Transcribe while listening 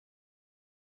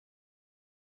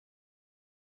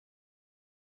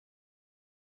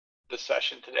the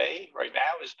session today, right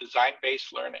now, is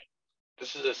design-based learning.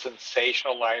 This is a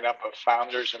sensational lineup of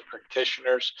founders and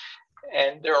practitioners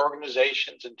and their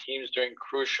organizations and teams doing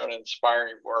crucial and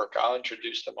inspiring work. I'll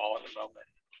introduce them all in a moment.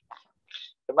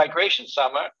 The Migration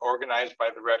Summit, organized by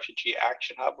the Refugee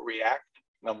Action Hub, REACT,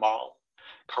 Namal,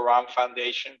 Karam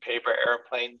Foundation, Paper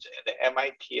Airplanes, and the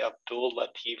MIT Abdul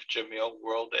Latif Jamil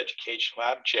World Education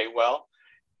Lab, JWEL,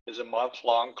 is a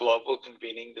month-long global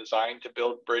convening designed to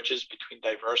build bridges between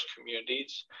diverse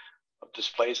communities of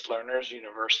displaced learners,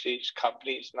 universities,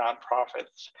 companies,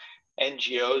 nonprofits,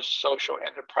 NGOs, social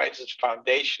enterprises,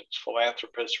 foundations,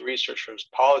 philanthropists, researchers,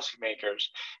 policymakers,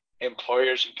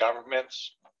 employers, and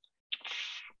governments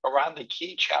around the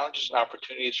key challenges and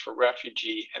opportunities for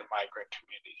refugee and migrant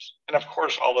communities. And of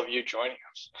course, all of you joining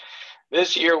us.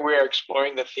 This year, we are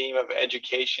exploring the theme of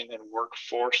education and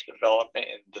workforce development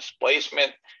and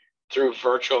displacement through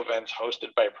virtual events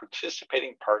hosted by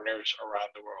participating partners around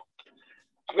the world.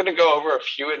 I'm going to go over a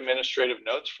few administrative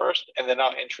notes first, and then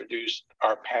I'll introduce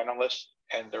our panelists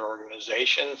and their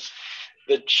organizations.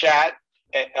 The chat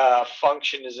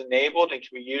function is enabled and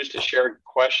can be used to share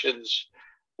questions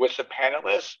with the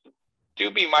panelists. Do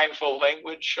be mindful of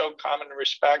language, show common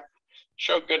respect,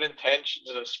 show good intentions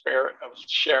in a spirit of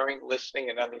sharing, listening,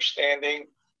 and understanding.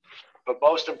 But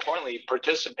most importantly,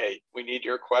 participate. We need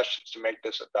your questions to make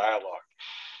this a dialogue.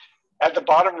 At the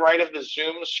bottom right of the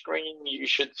Zoom screen, you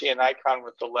should see an icon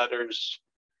with the letters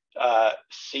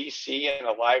CC and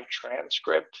a live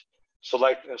transcript.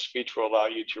 Selecting the speech will allow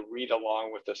you to read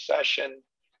along with the session.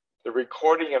 The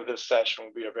recording of this session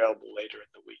will be available later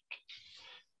in the week.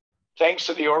 Thanks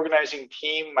to the organizing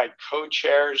team, my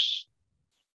co-chairs,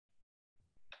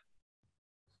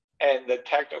 and the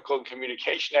technical and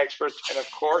communication experts, and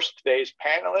of course, today's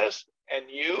panelists, and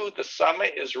you. The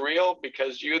summit is real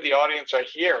because you, the audience, are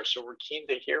here. So we're keen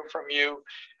to hear from you.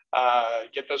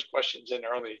 Get those questions in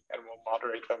early, and we'll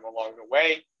moderate them along the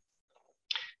way.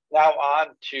 Now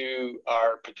on to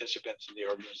our participants in the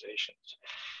organizations.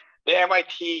 The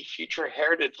MIT Future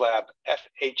Heritage Lab,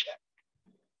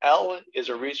 FHL, is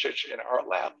a research and art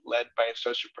lab led by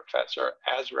Associate Professor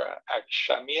Azra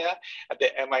Aksamija at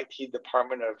the MIT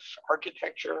Department of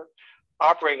Architecture.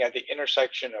 Operating at the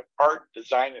intersection of art,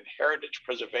 design, and heritage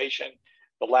preservation,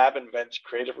 the lab invents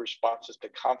creative responses to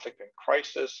conflict and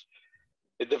crisis.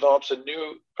 It develops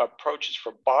new approaches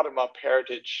for bottom-up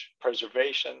heritage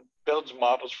preservation, builds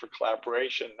models for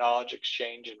collaboration, knowledge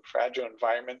exchange in fragile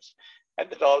environments, and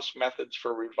develops methods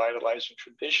for revitalizing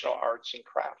traditional arts and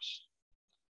crafts.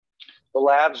 The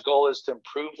lab's goal is to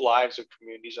improve lives of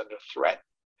communities under threat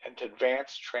and to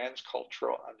advance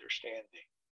transcultural understanding.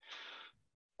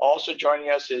 Also joining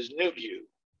us is NuVu.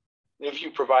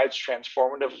 NuVu provides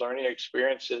transformative learning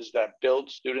experiences that build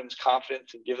students'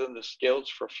 confidence and give them the skills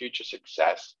for future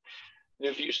success.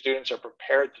 NuVu students are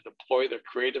prepared to deploy their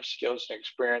creative skills and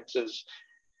experiences,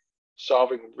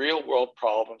 solving real-world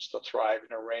problems to thrive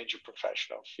in a range of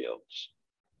professional fields.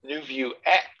 NuVu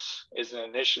X is an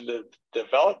initiative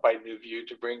developed by NuVu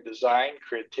to bring design,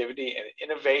 creativity, and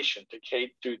innovation to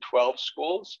K-12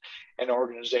 schools and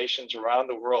organizations around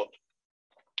the world.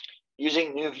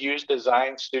 Using NuVu's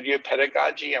design studio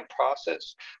pedagogy and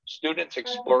process, students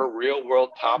explore real-world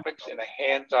topics in a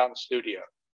hands-on studio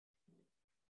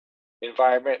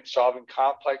environment, solving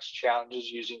complex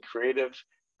challenges using creative,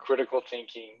 critical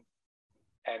thinking,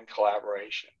 and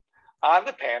collaboration. On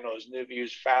the panel is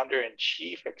NuVu's founder and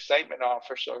chief excitement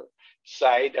officer,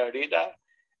 Saeed Arida,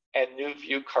 and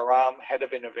NuVu-Karam head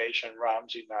of innovation,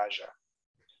 Ramzi, Naja.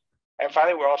 And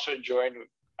finally, we're also joined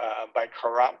by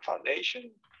Karam Foundation.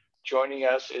 Joining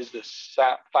us is the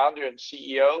founder and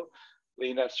CEO,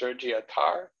 Lina, Sergie,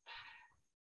 Attar.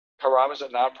 Karam is a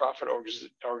nonprofit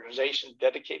organization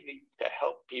dedicated to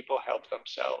help people help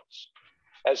themselves.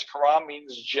 As Karam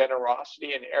means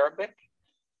generosity in Arabic,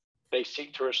 they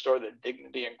seek to restore the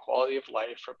dignity and quality of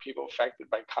life for people affected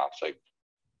by conflict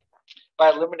by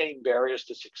eliminating barriers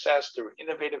to success through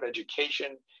innovative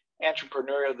education,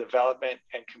 entrepreneurial development,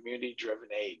 and community-driven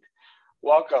aid.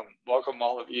 Welcome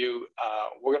all of you.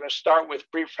 We're going to start with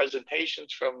brief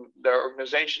presentations from their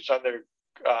organizations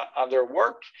on their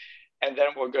work, and then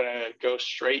we're going to go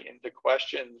straight into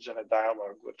questions and a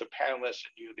dialogue with the panelists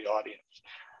and you, the audience.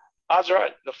 Azra,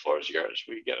 the floor is yours.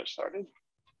 Will you get us started?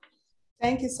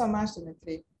 Thank you so much,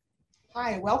 Dimitri.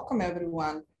 Hi, welcome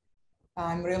everyone.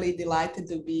 I'm really delighted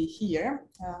to be here.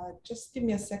 Just give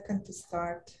me a second to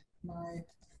start my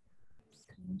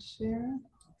screen share.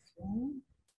 Okay.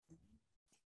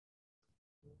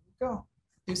 Go.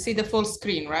 You see the full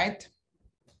screen, right?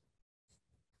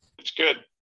 It's good.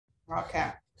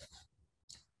 Okay.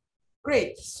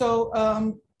 Great. So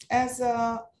as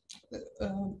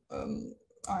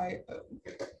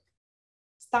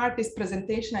start this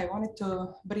presentation, I wanted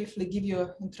to briefly give you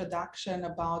an introduction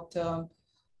about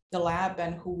the lab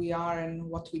and who we are and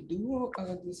what we do.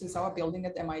 This is our building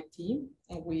at MIT,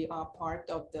 and we are part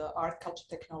of the Art, Culture,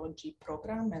 Technology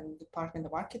program and Department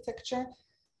of Architecture.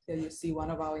 Here you see one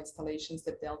of our installations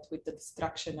that dealt with the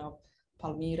destruction of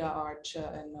Palmyra Arch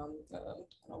and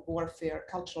warfare,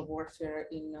 cultural warfare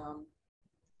in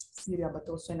Syria, but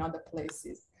also in other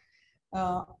places.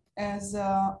 As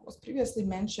was previously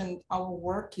mentioned, our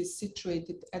work is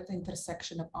situated at the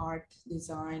intersection of art,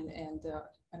 design, and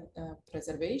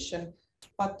preservation.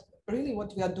 But really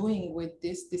what we are doing with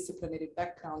this disciplinary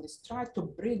background is try to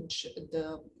bridge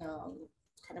the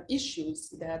kind of issues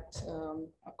that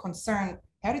concern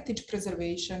heritage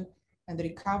preservation and the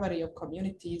recovery of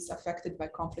communities affected by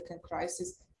conflict and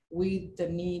crisis with the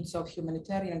needs of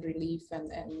humanitarian relief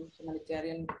and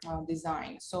humanitarian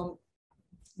design. So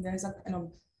there's a kind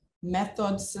of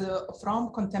methods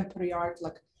from contemporary art,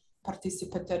 like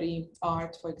participatory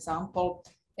art, for example,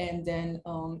 and then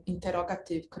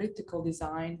interrogative critical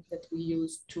design that we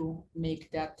use to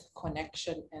make that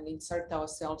connection and insert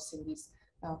ourselves in these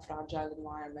fragile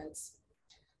environments.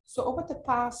 So over the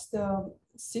past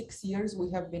 6 years, we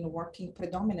have been working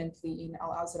predominantly in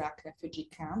Al-Azra refugee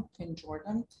camp in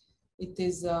Jordan. It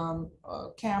is a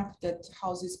camp that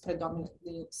houses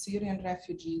predominantly Syrian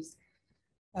refugees.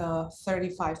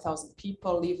 35,000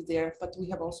 people live there, but we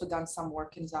have also done some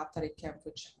work in Attar camp,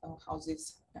 which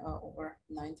houses over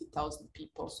 90,000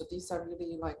 people. So these are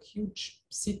really like huge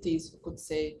cities, you could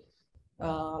say,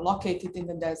 located in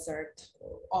the desert.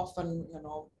 Often, you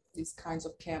know, these kinds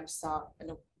of camps are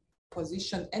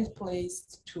positioned and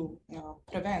placed to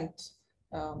prevent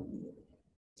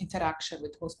interaction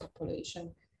with host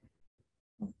population.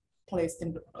 Placed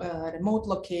in remote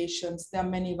locations. There are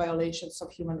many violations of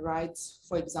human rights,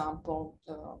 for example,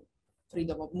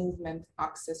 freedom of movement,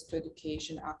 access to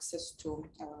education, access to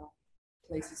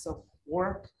places of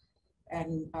work,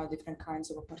 and different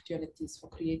kinds of opportunities for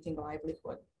creating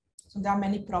livelihood. So there are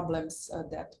many problems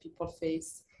that people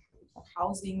face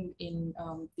housing in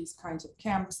these kinds of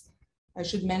camps. I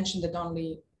should mention that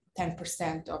only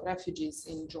 10% of refugees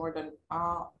in Jordan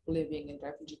are living in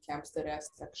refugee camps. The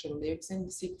rest actually lives in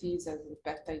the cities and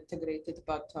better integrated,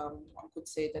 but one could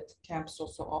say that camps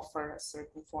also offer a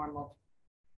certain form of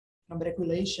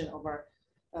regulation over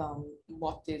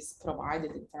what is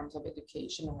provided in terms of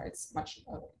education, where it's much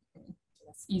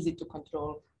less easy to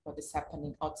control what is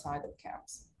happening outside of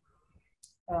camps.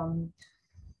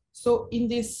 So in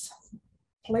these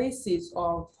places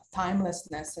of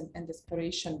timelessness and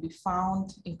desperation, we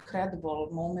found incredible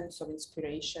moments of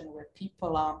inspiration where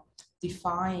people are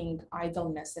defying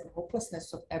idleness and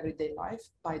hopelessness of everyday life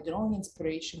by drawing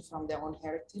inspiration from their own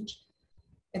heritage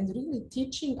and really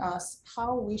teaching us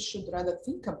how we should rather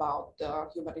think about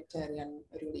humanitarian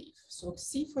relief. So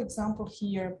see, for example,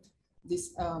 here,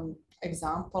 this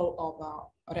example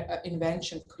of an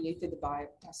invention created by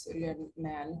a Syrian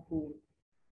man who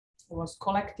was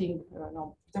collecting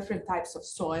different types of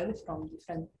soil from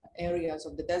different areas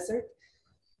of the desert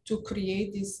to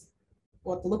create this,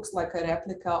 what looks like a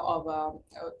replica of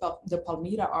the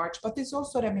Palmyra Arch, but is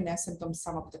also reminiscent of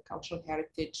some of the cultural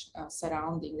heritage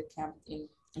surrounding the camp in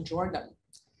Jordan.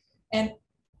 And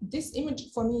this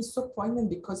image for me is so poignant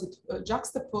because it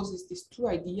juxtaposes these two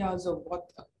ideas of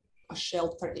what a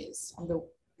shelter is. On the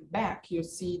back, you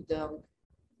see the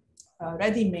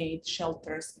ready-made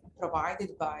shelters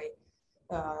provided by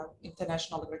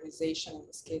international organization, in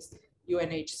this case,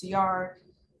 UNHCR,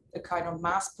 the kind of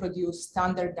mass-produced,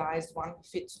 standardized,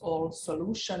 one-fits-all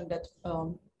solution that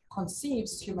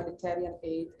conceives humanitarian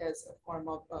aid as a form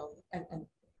of, and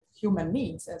human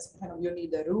needs, as kind of you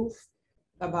need a roof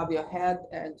above your head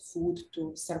and food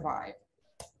to survive.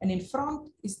 And in front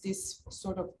is this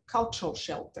sort of cultural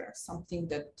shelter, something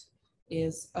that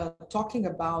is talking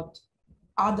about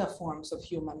other forms of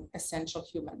essential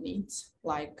human needs,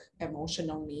 like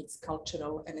emotional needs,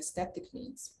 cultural and aesthetic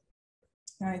needs.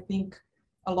 And I think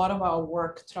a lot of our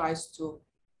work tries to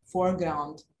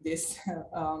foreground this,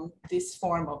 this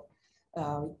form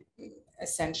of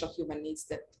essential human needs,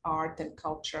 that art and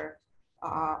culture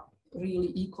are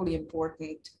really equally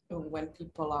important when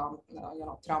people are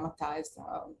traumatized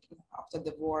after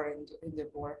the war and in the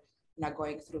war, and are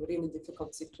going through really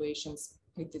difficult situations.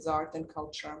 It is art and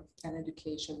culture and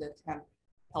education that can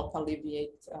help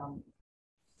alleviate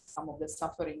some of the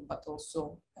suffering, but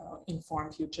also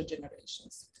inform future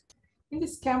generations. In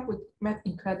this camp, we met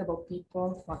incredible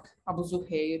people like Abu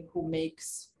Zuhair, who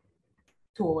makes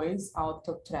toys out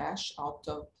of trash, out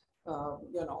of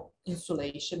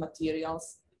insulation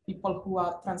materials. people who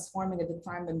are transforming at the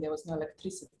time when there was no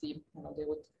electricity. They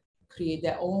would create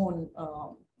their own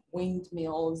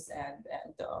windmills and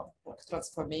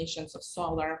transformations of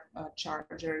solar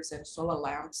chargers and solar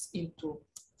lamps into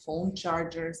phone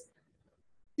chargers,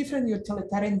 different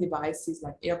utilitarian devices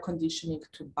like air conditioning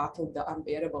to battle the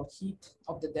unbearable heat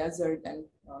of the desert and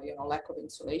lack of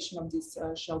insulation of these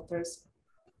shelters.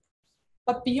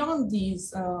 But beyond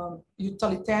these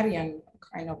utilitarian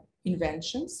kind of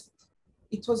inventions,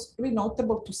 it was really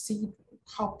notable to see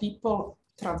how people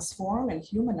transform and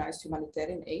humanize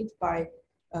humanitarian aid by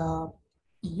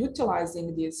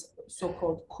utilizing these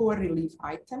so-called core relief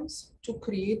items to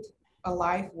create a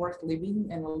life worth living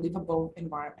and livable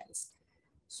environments.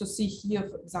 So see here,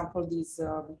 for example, these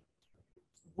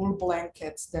wool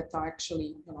blankets that are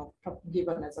actually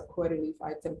given as a core relief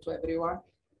item to everyone.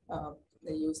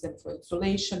 They use them for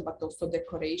insulation, but also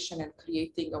decoration and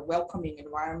creating a welcoming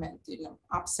environment in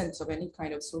absence of any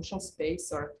kind of social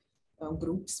space or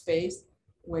group space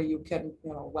where you can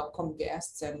welcome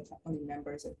guests and family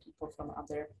members and people from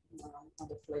other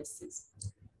places.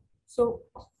 So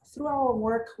through our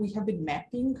work, we have been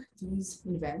mapping these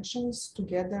inventions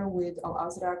together with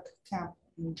Al-Azraq Camp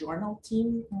Journal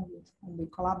team, and we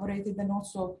collaborated, and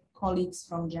also colleagues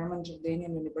from German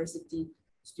Jordanian University,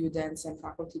 students and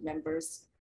faculty members.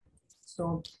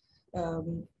 So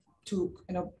to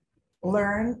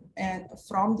learn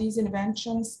from these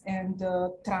inventions and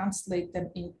translate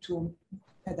them into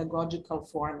pedagogical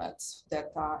formats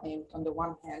that are aimed on the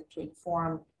one hand to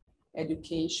inform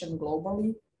education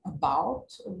globally about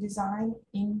design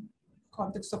in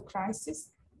context of crisis,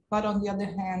 but on the other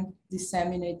hand,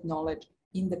 disseminate knowledge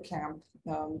in the camp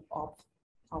of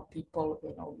how people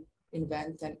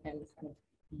invent and kind of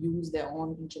use their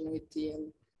own ingenuity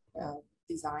and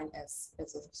design as a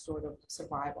sort of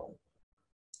survival.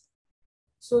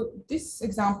 So this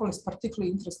example is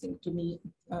particularly interesting to me,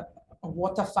 a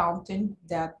water fountain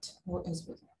that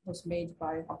was made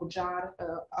by Abu Jar,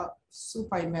 a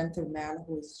super inventive man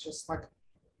who is just like,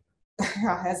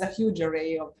 has a huge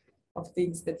array of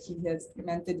things that he has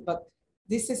invented, but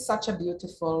this is such a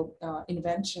beautiful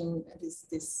invention,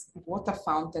 this water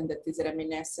fountain that is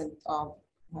reminiscent of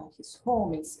his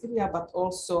home in Syria, but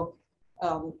also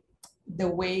the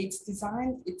way it's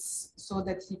designed. It's so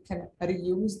that he can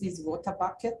reuse these water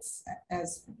buckets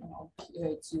as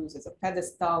it's used as a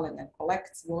pedestal and then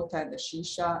collects water, and the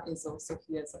shisha is also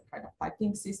here as a kind of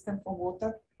piping system for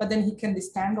water, but then he can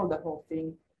disentangle the whole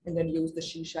thing and then use the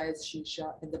shisha as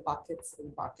shisha and the buckets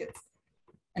and buckets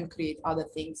and create other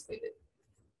things with it.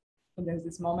 So there's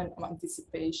this moment of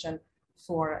anticipation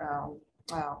for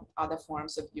other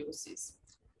forms of uses.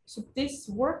 So this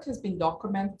work has been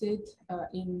documented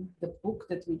in the book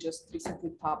that we just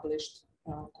recently published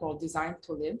called Design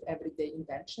to Live, Everyday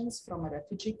Inventions from a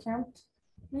Refugee Camp.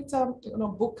 It's a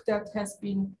book that has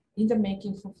been in the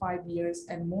making for 5 years,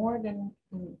 and more than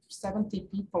 70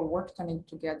 people worked on it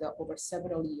together over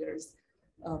several years,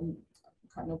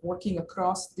 kind of working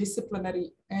across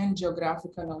disciplinary and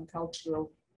geographical and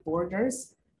cultural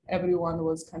borders. Everyone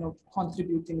was kind of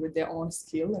contributing with their own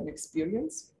skill and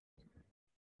experience.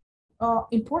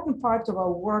 Important part of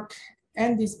our work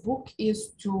and this book is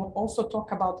to also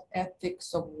talk about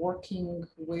ethics of working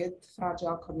with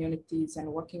fragile communities and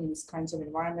working in these kinds of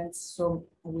environments. So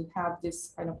we have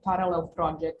this kind of parallel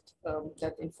project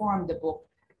that informed the book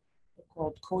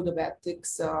called Code of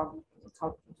Ethics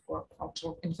for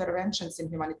Cultural Interventions in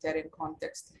Humanitarian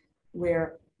Context,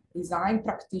 where design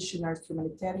practitioners,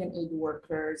 humanitarian aid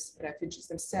workers, refugees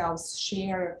themselves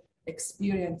share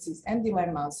experiences and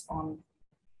dilemmas on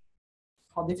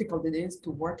how difficult it is to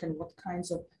work and what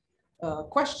kinds of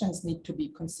questions need to be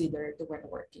considered when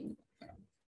working.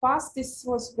 First, this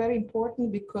was very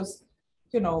important because,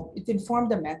 it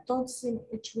informed the methods in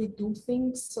which we do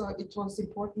things. So it was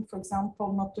important, for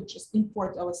example, not to just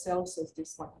import ourselves as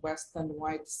these like Western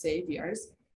white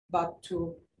saviors, but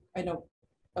to,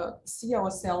 see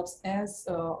ourselves as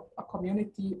a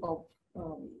community of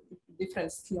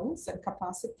different skills and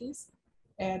capacities,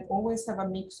 and always have a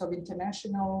mix of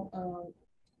international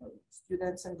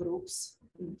students and groups,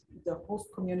 the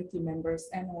host community members,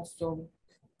 and also,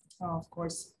 of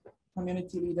course,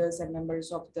 community leaders and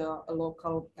members of the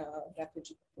local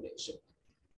refugee population.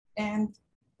 And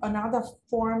another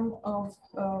form of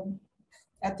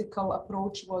ethical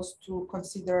approach was to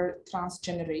consider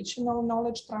transgenerational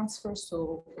knowledge transfer.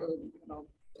 So,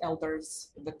 elders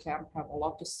in the camp have a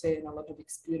lot to say and a lot of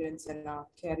experience and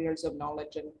carriers of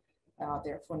knowledge, and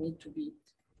therefore need to be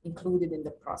included in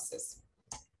the process.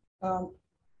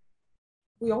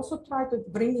 We also try to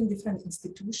bring in different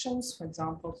institutions. For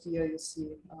example, here you see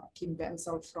Kim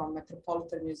Benzel from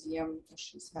Metropolitan Museum.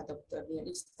 She's head of the Near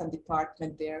Eastern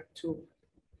department there to,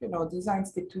 you know, these are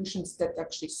institutions that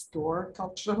actually store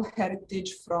cultural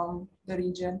heritage from the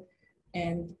region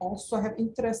and also have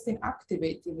interest in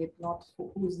activating it, not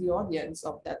who's the audience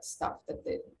of that stuff that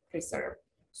they preserve.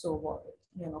 So,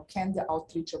 you know, can the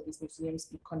outreach of these museums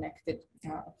be connected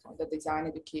for the design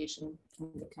education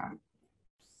in the camp?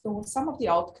 So some of the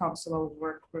outcomes of our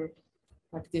work were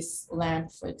like this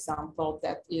lamp, for example,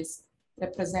 that is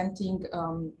representing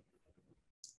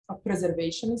a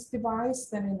preservationist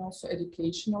device and also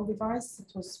educational device.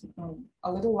 It was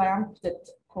a little lamp that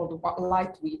called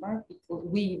Light Weaver. It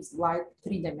weaves light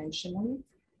three-dimensionally.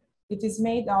 It is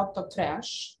made out of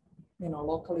trash, you know,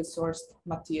 locally sourced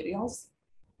materials.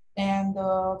 And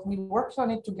we worked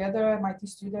on it together, MIT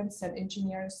students and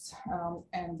engineers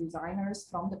and designers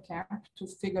from the camp to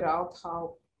figure out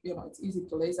how, you know, it's easy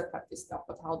to laser cut this stuff,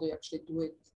 but how do you actually do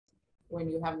it when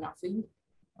you have nothing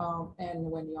and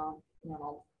when you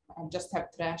know, just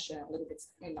have trash and a little bit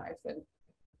of knife. And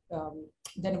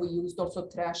then we used also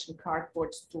trash and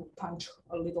cardboards to punch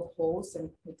a little holes and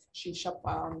with shisha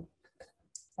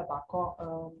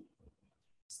tobacco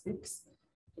sticks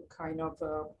to kind of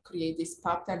create these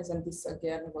patterns. And this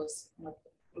again was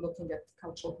looking at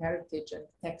cultural heritage and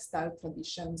textile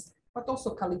traditions, but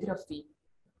also calligraphy.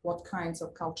 What kinds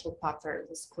of cultural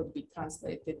patterns could be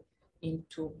translated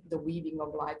into the weaving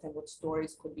of light and what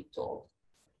stories could be told.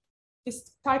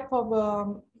 This type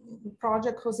of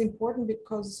project was important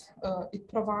because it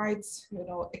provides, you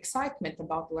know, excitement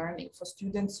about learning for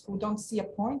students who don't see a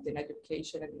point in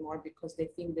education anymore because they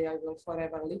think they will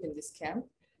forever live in this camp.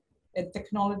 And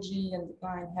technology and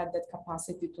design had that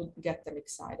capacity to get them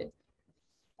excited.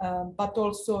 But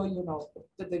also, you know,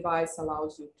 the device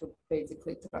allows you to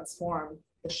basically transform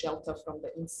the shelter from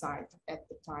the inside at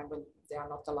the time when they are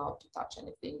not allowed to touch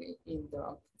anything in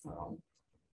the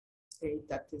aid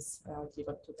that is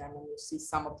given to them. And you see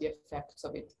some of the effects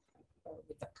of it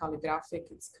with the calligraphic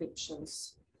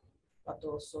inscriptions, but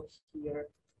also here,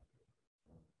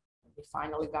 we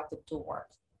finally got it to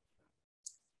work.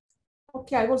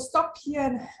 Okay, I will stop here,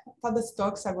 and other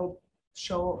talks I will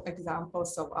show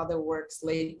examples of other works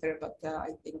later, but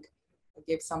I think I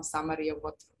gave some summary of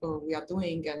what we are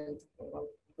doing, and we'll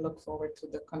look forward to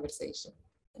the conversation.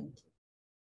 Thank you.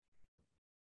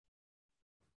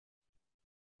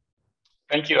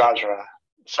 Thank you, Azra.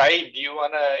 Saeed, do you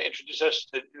want to introduce us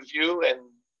to NuVu and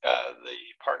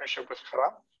the partnership with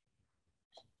Karam?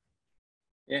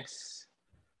 Yes.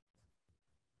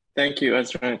 Thank you,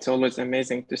 Azra. It's always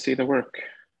amazing to see the work.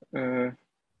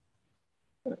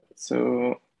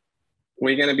 So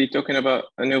we're going to be talking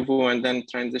about NuVu and then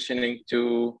transitioning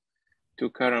to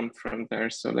Karam from there.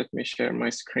 So let me share my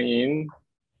screen.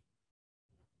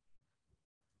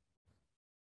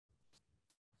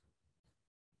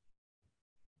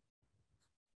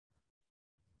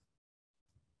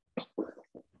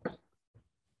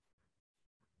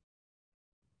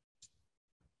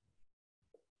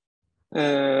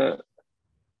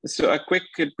 So a quick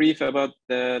brief about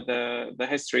the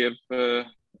history of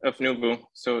NuVu.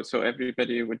 So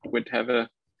everybody would have a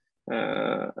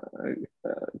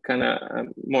kind of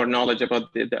more knowledge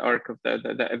about the arc of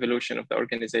the evolution of the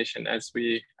organization as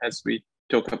we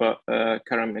talk about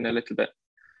Karam in a little bit.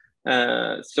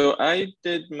 So I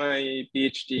did my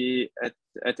PhD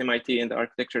at MIT in the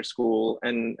architecture school,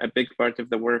 and a big part of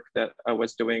the work that I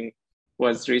was doing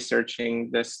was researching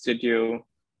the studio,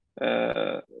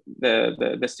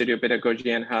 the studio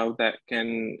pedagogy and how that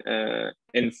can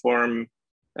inform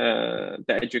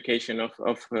the education of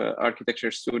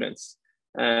architecture students.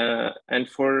 And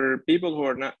for people who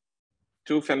are not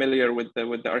too familiar with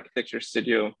the architecture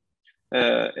studio,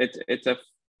 it's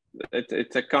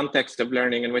a context of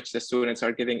learning in which the students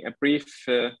are giving a brief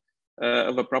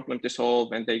of a problem to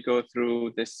solve, and they go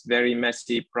through this very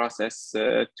messy process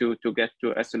to get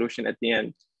to a solution at the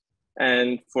end.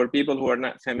 And for people who are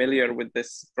not familiar with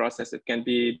this process, it can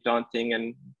be daunting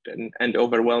and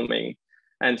overwhelming.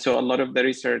 And so a lot of the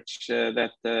research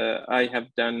that I have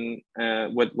done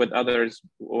with others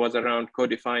was around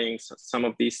codifying some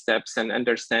of these steps and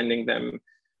understanding them,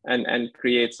 and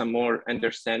create some more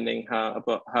understanding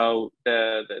about how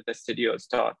the studio is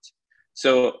taught.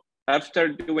 So after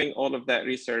doing all of that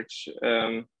research,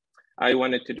 I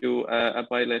wanted to do a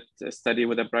pilot study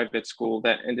with a private school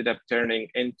that ended up turning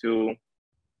into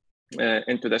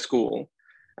the school.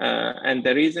 And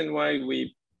the reason why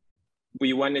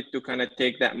we wanted to kind of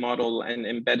take that model and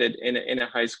embed it in a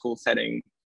high school setting,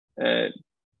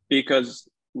 because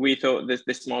we thought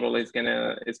this model is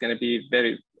gonna be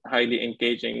very highly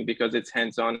engaging because it's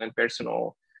hands-on and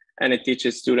personal, and it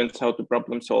teaches students how to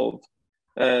problem solve.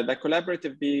 The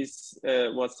collaborative piece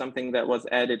was something that was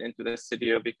added into the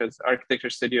studio because architecture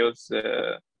studios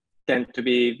tend to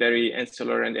be very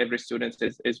insular, and every student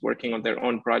is working on their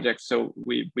own projects. So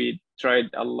we tried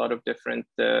a lot of different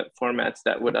formats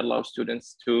that would allow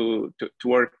students to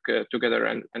work together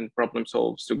and problem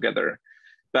solve together.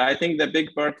 But I think the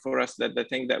big part for us, that the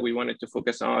thing that we wanted to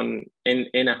focus on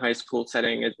in a high school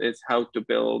setting is how to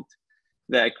build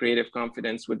that creative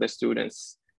confidence with the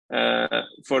students.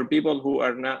 For people who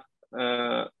are not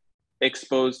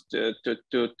exposed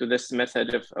to this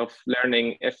method of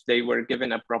learning, if they were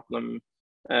given a problem,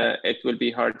 it will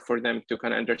be hard for them to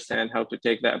kind of understand how to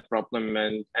take that problem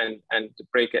and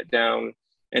break it down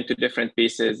into different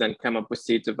pieces and come up with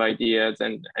seeds of ideas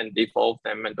and evolve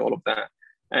them and all of that.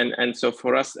 And so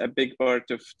for us, a big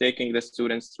part of taking the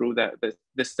students through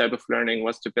this type of learning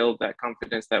was to build that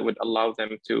confidence that would allow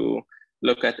them to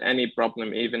look at any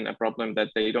problem, even a problem that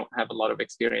they don't have a lot of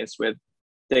experience with,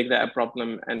 take that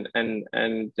problem and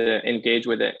engage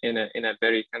with it in a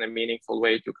very kind of meaningful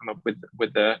way to come up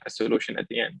with a solution at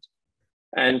the end.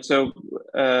 And so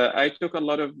I took a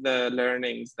lot of the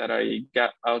learnings that I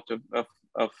got out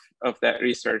of that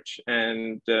research,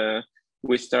 and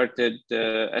we started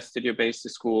a studio-based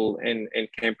school in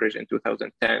Cambridge in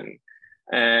 2010.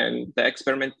 And the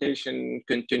experimentation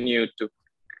continued to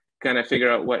kind of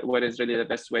figure out what is really the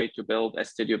best way to build a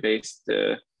studio-based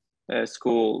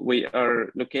school. We are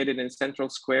located in Central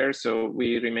Square, so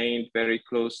we remained very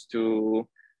close to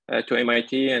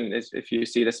MIT. And if you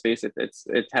see the space,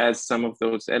 it has some of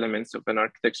those elements of an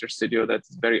architecture studio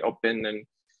that's very open, and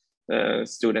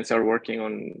students are working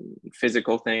on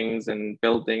physical things and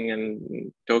building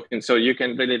and talking. So you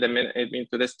can really,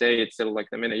 to this day, it's still like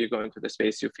the minute you go into the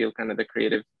space, you feel kind of the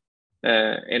creative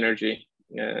energy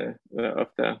of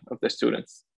the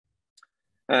students.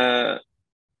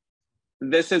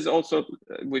 This is also,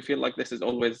 we feel like this is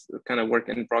always kind of work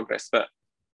in progress, but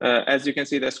as you can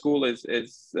see, the school is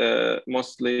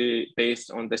mostly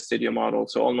based on the studio model.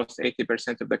 So almost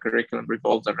 80% of the curriculum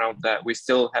revolves around that. We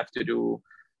still have to do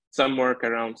some work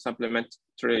around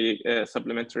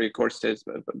supplementary courses,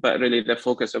 but really the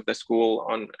focus of the school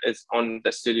is on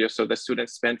the studio. So the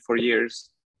students spend 4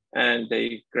 years and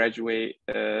they graduate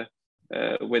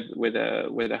with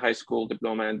a high school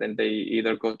diploma, and then they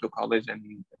either go to college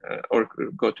and or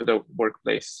go to the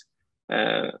workplace.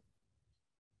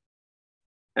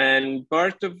 And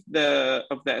part of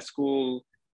that school,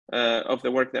 of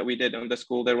the work that we did on the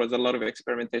school, there was a lot of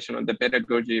experimentation on the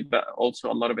pedagogy, but also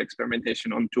a lot of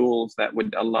experimentation on tools that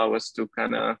would allow us to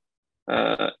kind of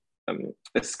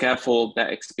scaffold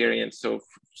that experience. So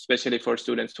especially for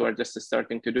students who are just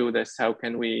starting to do this, how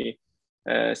can we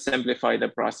simplify the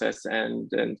process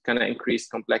and kind of increase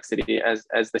complexity as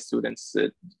the students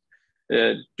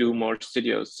do more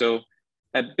studios. So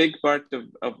a big part of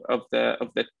the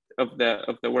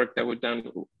work that we've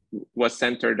done was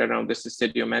centered around this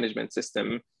studio management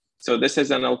system. So this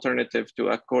is an alternative to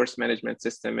a course management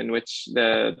system in which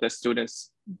the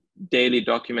students daily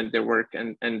document their work,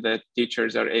 and the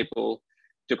teachers are able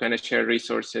to kind of share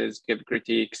resources, give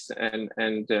critiques, and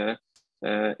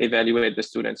evaluate the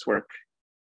students' work.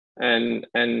 And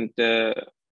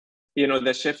you know,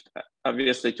 the shift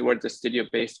obviously towards the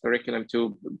studio-based curriculum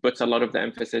too puts a lot of the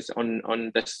emphasis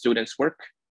on the students' work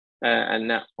and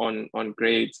not on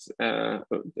grades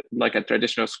like a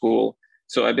traditional school.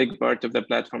 So a big part of the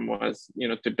platform was, you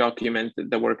know, to document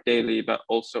the work daily, but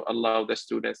also allow the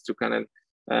students to kind of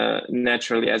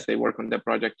naturally, as they work on the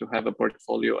project, to have a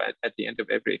portfolio at the end of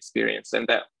every experience. And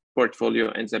that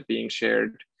portfolio ends up being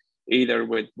shared either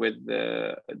with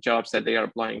the jobs that they are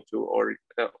applying to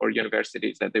or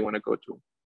universities that they want to go to.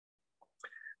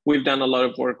 We've done a lot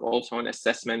of work also on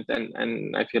assessment,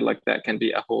 and I feel like that can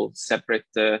be a whole separate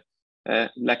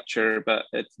lecture, but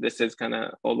this is kind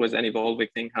of always an evolving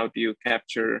thing. How do you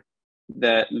capture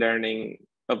the learning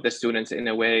of the students in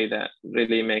a way that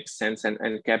really makes sense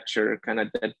and capture kind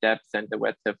of the depth and the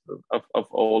width of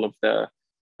all of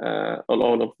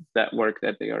that work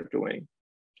that they are doing?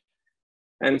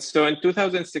 And so in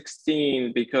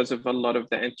 2016, because of a lot of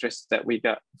the interest that we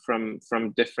got from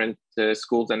different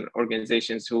schools and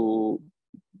organizations who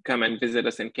come and visit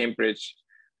us in Cambridge,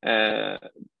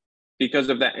 because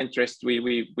of that interest,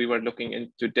 we were looking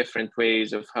into different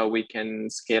ways of how we can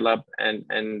scale up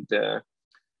and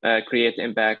create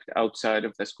impact outside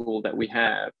of the school that we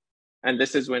have. And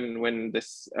this is when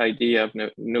this idea of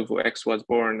NuVu-X was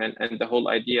born. And the whole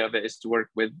idea of it is to work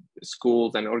with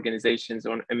schools and organizations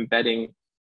on embedding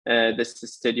this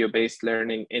studio-based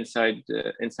learning inside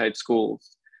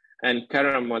schools. And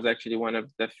Karam was actually one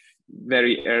of the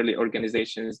very early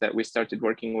organizations that we started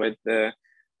working with.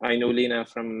 I know Lina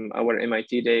from our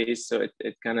MIT days, so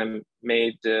it kind of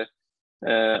made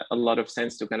a lot of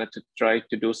sense to kind of to try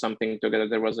to do something together.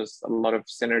 There was a lot of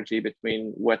synergy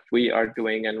between what we are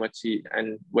doing and what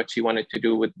she wanted to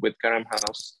do with Karam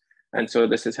House. And so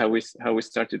this is how we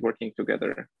started working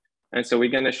together. And so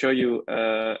we're going to show you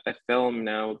a film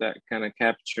now that kind of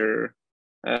capture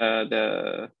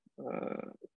the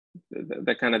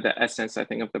kind of the essence, I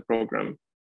think, of the program.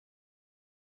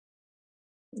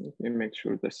 Let me make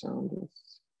sure the sound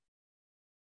is.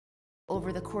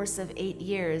 Over the course of 8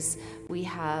 years, we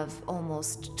have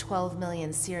almost 12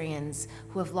 million Syrians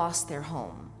who have lost their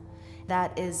home.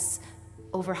 That is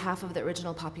over half of the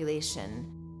original population.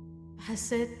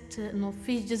 حسيت إنه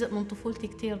في جزء من طفولتي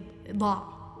كتير ضاع.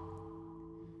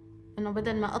 إنه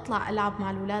بدل ما أطلع ألعب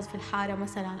مع الأولاد في الحارة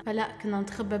مثلاً، فلا كنا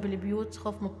نتخبى بالبيوت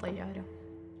خوف من الطيارة.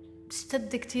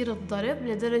 اشتد كتير الضرب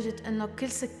لدرجة إنه كل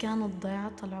سكان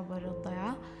الضيعة طلعوا برا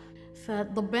الضيعة.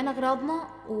 فضبينا أغراضنا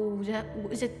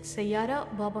وإجت سيارة،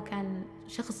 بابا كان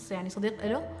شخص يعني صديق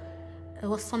له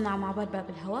وصلنا على معبر باب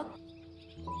الهواء.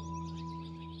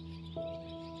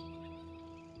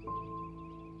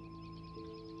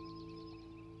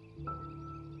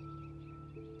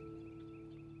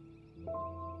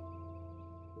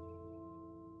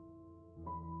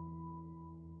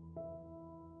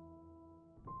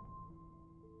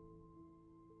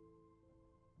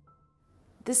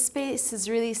 This space is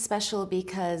really special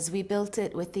because we built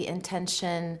it with the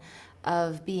intention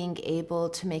of being able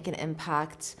to make an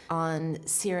impact on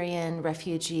Syrian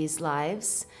refugees'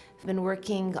 lives. I've been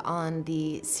working on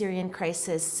the Syrian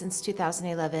crisis since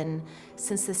 2011,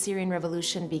 since the Syrian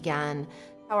revolution began.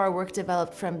 Our work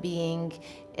developed from being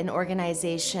an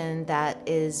organization that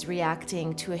is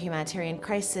reacting to a humanitarian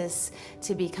crisis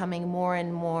to becoming more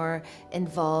and more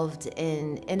involved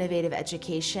in innovative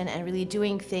education and really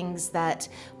doing things that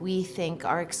we think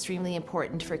are extremely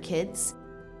important for kids.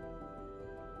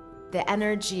 The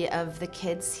energy of the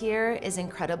kids here is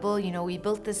incredible. You know, we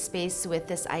built this space with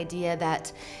this idea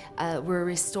that we're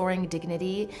restoring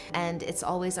dignity, and it's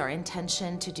always our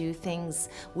intention to do things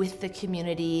with the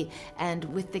community and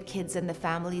with the kids and the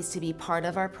families to be part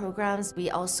of our programs.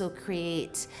 We also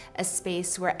create a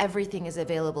space where everything is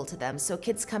available to them. So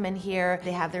kids come in here,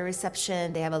 they have their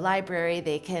reception, they have a library,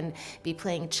 they can be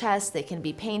playing chess, they can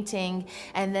be painting,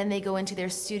 and then they go into their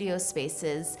studio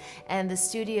spaces. And the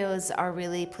studios are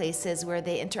really places where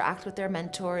they interact with their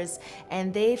mentors,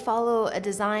 and they follow a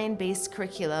design-based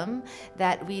curriculum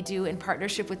that we do in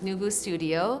partnership with NuVu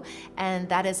Studio, and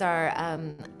that is our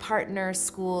partner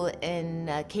school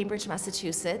in Cambridge,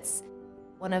 Massachusetts.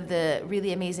 One of the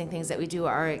really amazing things that we do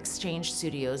are exchange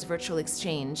studios, virtual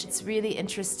exchange. It's really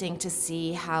interesting to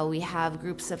see how we have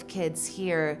groups of kids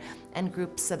here and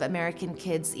groups of American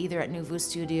kids either at NuVu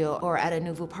Studio or at a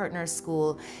NuVu partner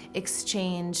school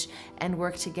exchange and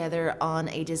work together on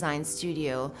a design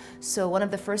studio. So one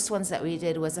of the first ones that we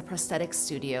did was a prosthetic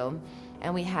studio.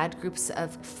 And we had groups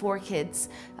of 4 kids,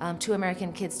 2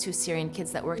 American kids, 2 Syrian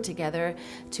kids that worked together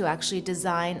to actually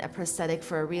design a prosthetic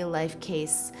for a real-life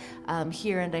case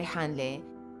here in Rayhanli.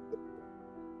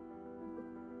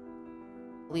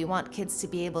 We want kids to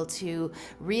be able to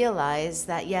realize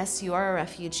that yes, you are a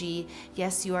refugee,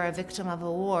 yes, you are a victim of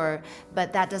a war,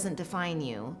 but that doesn't define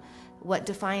you. What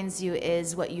defines you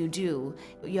is what you do.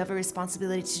 You have a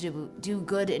responsibility to do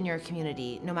good in your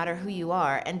community, no matter who you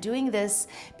are. And doing this,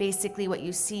 basically what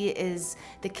you see is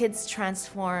the kids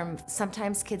transform.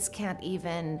 Sometimes kids can't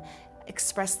even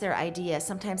express their idea.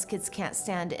 Sometimes kids can't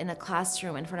stand in a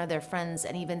classroom in front of their friends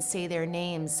and even say their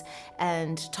names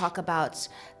and talk about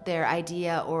their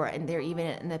idea or their even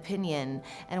an opinion.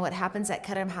 And what happens at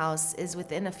Karam House is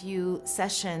within a few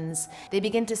sessions, they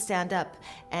begin to stand up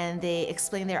and they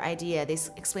explain their idea, they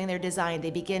explain their design,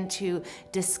 they begin to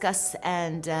discuss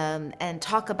and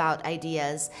talk about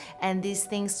ideas, and these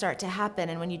things start to happen.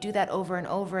 And when you do that over and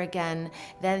over again,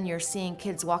 then you're seeing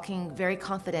kids walking very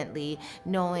confidently,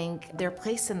 knowing their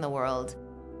place in the world.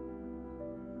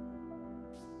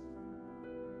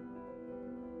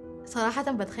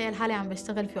 صراحة بتخيل حالي عم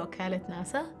بشتغل في وكالة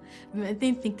ناسا بما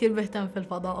إني كتير بهتم في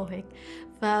الفضاء وهيك.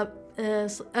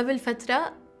 فقبل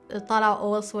فترة طالعوا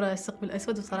أول صورة للثقب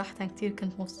الأسود وصراحة كتير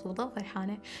كنت مبسوطة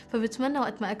وفرحانة. فبتمنى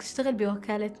وقت ما أشتغل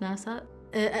بوكالة ناسا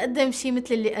أقدم شيء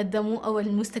مثل اللي قدموه أول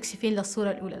المستكشفين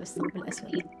للصورة الأولى للثقب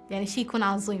الأسود، يعني شيء يكون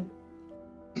عظيم.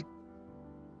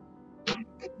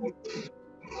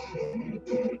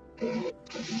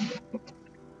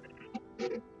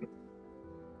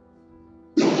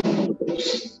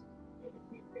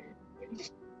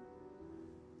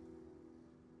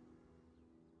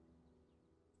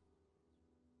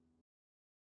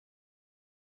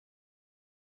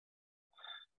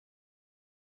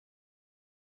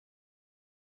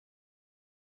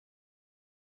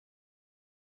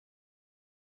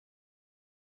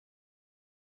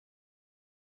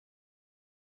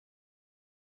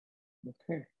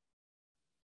 Okay.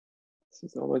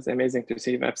 This is always amazing to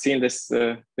see. I've seen this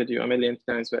video a million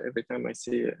times, but every time I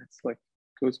see it, it's like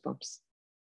goosebumps.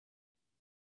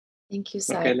 Thank you,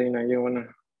 Saeed. Okay, Lina, you wanna?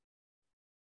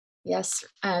 Yes,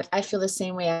 I feel the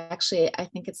same way. Actually, I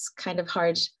think it's kind of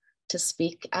hard to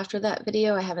speak after that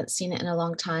video. I haven't seen it in a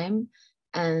long time,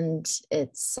 and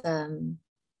it's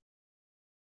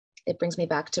it brings me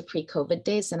back to pre-COVID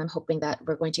days, and I'm hoping that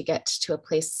we're going to get to a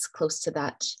place close to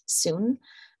that soon.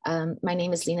 My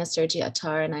name is Lina Sergie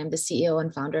Attar, and I'm the CEO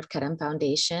and founder of Karam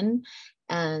Foundation.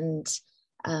 And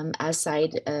as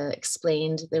Saeed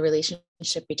explained, the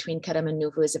relationship between Karam and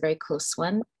NuVu is a very close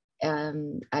one.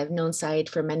 I've known Saeed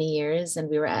for many years, and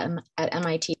we were at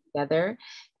MIT together.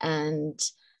 And,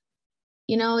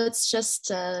 you know, it's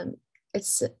just, I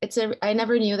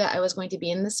never knew that I was going to be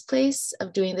in this place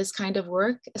of doing this kind of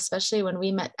work, especially when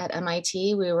we met at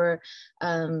MIT. We were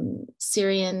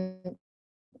Syrian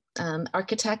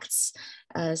architects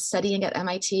studying at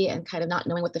MIT and kind of not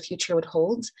knowing what the future would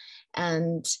hold.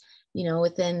 And, you know,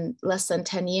 within less than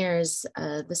 10 years,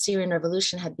 the Syrian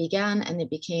revolution had begun, and it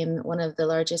became one of the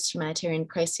largest humanitarian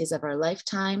crises of our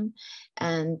lifetime.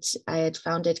 And I had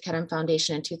founded Karam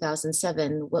Foundation in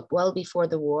 2007, well before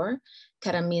the war.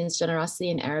 Karam means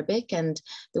generosity in Arabic, and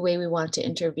the way we wanted to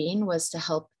intervene was to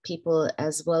help people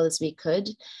as well as we could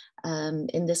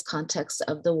in this context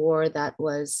of the war that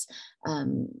was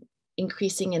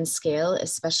increasing in scale,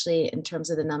 especially in terms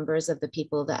of the numbers of the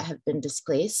people that have been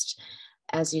displaced.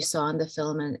 As you saw in the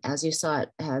film, and as you saw it,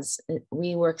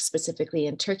 we work specifically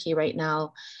in Turkey right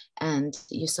now, and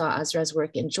you saw Azra's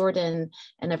work in Jordan,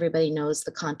 and everybody knows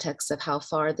the context of how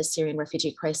far the Syrian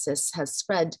refugee crisis has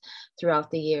spread throughout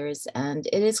the years, and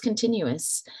it is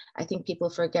continuous. I think people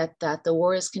forget that the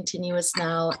war is continuous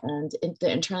now, and the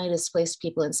internally displaced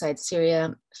people inside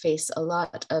Syria face a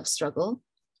lot of struggle.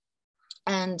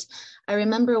 And I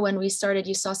remember when we started,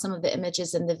 you saw some of the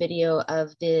images in the video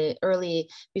of the early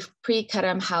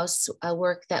pre-Karam House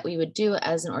work that we would do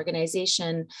as an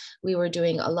organization. We were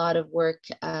doing a lot of work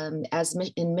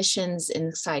in missions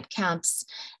inside camps.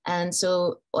 And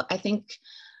so I think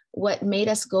what made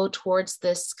us go towards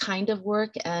this kind of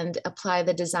work and apply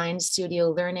the design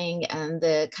studio learning and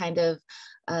the kind of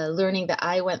learning that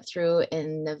I went through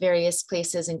in the various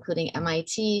places, including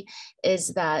MIT,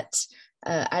 is that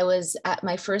I was at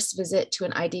my first visit to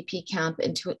an IDP camp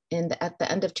at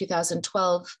the end of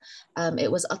 2012.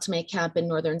 It was Ultimate Camp in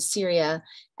northern Syria.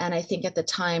 And I think at the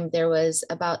time there was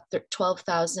about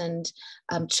 12,000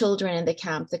 children in the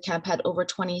camp. The camp had over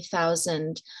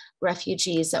 20,000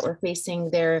 refugees that were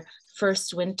facing their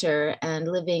first winter and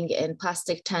living in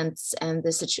plastic tents, and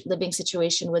the living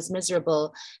situation was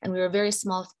miserable. And we were a very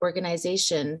small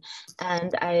organization.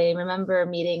 And I remember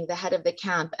meeting the head of the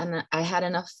camp, and I had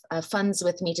enough funds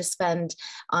with me to spend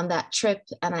on that trip.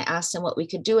 And I asked him what we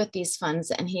could do with these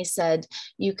funds. And he said,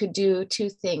 you could do two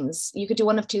things. You could do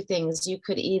one of two things. You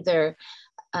could either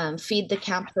feed the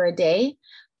camp for a day,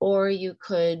 or you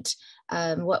could,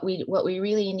 what we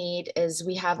really need is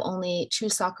we have only 2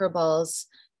 soccer balls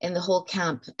in the whole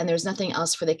camp, and there's nothing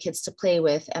else for the kids to play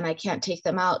with. And I can't take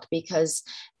them out because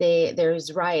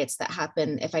there's riots that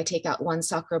happen if I take out 1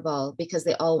 soccer ball, because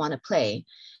they all want to play.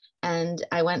 And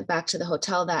I went back to the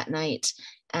hotel that night,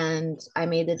 and I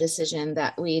made the decision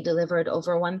that we delivered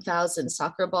over 1,000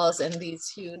 soccer balls in these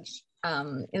huge,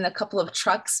 in a couple of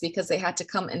trucks, because they had to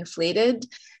come inflated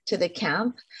to the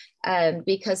camp. And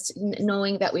because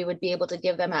knowing that we would be able to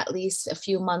give them at least a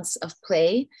few months of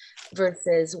play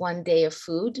versus 1 day of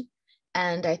food.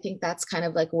 And I think that's kind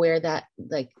of like where that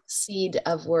seed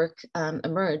of work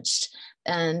emerged.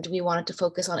 And we wanted to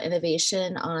focus on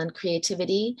innovation, on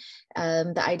creativity.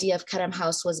 The idea of Karam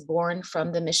House was born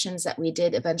from the missions that we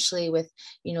did eventually with,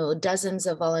 dozens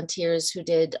of volunteers who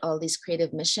did all these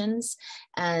creative missions.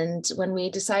 And when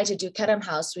we decided to do Karam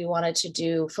House, we wanted to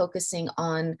do focusing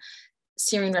on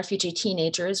Syrian refugee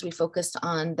teenagers. We focused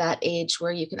on that age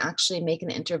where you can actually make an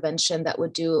intervention that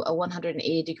would do a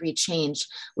 180-degree change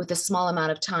with a small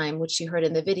amount of time, which you heard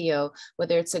in the video,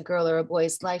 whether it's a girl or a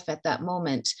boy's life at that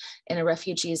moment in a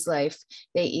refugee's life.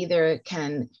 They either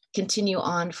can continue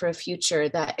on for a future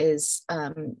that is,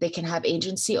 they can have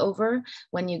agency over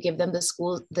when you give them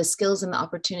the skills and the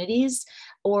opportunities,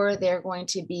 or they're going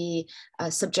to be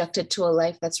subjected to a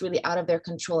life that's really out of their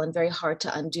control and very hard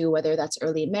to undo, whether that's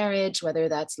early marriage, whether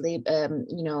that's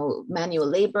manual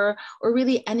labor, or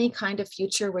really any kind of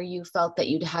future where you felt that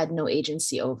you'd had no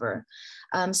agency over.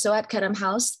 So at Karam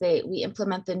House, we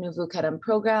implement the NuVu-Karam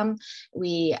program.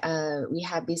 We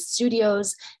have these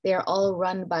studios. They are all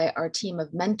run by our team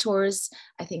of mentors.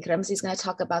 I think Ramzi is going to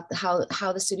talk about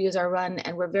how the studios are run,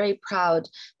 and we're very proud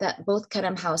that both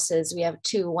Karam Houses, we have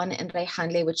two, one in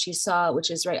Reyhanli, which you saw,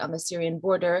 which is right on the Syrian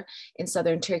border in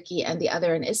southern Turkey, and the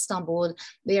other in Istanbul.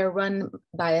 They are run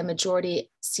by a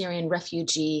majority Syrian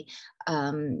refugee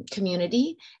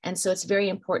community. And so it's very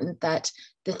important that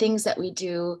the things that we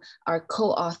do are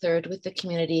co-authored with the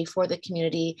community, for the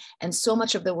community. And so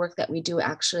much of the work that we do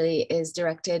actually is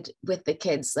directed with the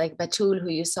kids, like Batul, who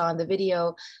you saw in the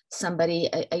video, somebody,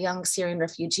 a young Syrian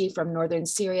refugee from northern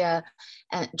Syria,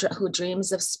 and who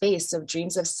dreams of space,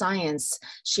 dreams of science.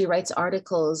 She writes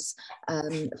articles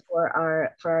for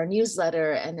our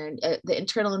newsletter, and then the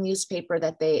internal newspaper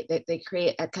that they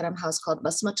create at Karam House called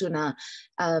Basmatuna.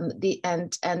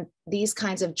 And these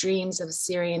kinds of dreams of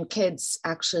Syrian kids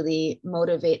actually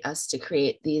motivate us to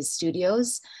create these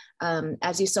studios.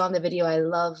 As you saw in the video, I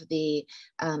love the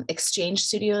exchange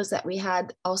studios that we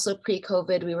had. Also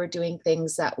pre-COVID, we were doing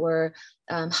things that were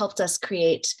helped us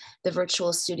create the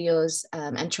virtual studios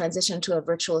and transition to a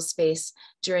virtual space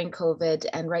during COVID.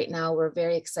 And right now we're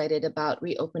very excited about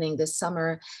reopening this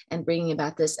summer and bringing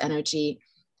about this energy,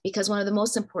 because one of the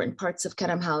most important parts of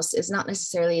Karam House is not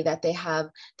necessarily that they have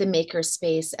the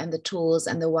makerspace and the tools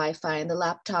and the Wi-Fi and the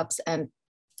laptops and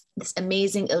this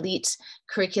amazing elite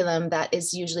curriculum that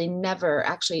is usually never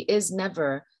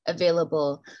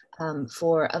available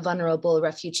for a vulnerable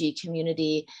refugee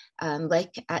community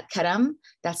like at Karam.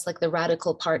 That's like the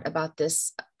radical part about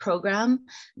this program,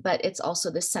 but it's also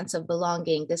this sense of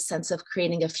belonging, this sense of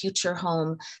creating a future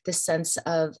home, this sense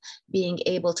of being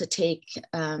able to take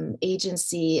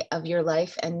agency of your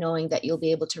life and knowing that you'll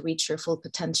be able to reach your full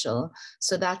potential.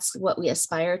 So that's what we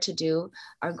aspire to do.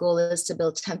 Our goal is to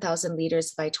build 10,000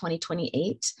 leaders by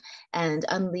 2028 and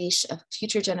unleash a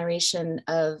future generation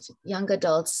of young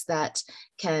adults that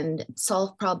can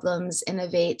solve problems,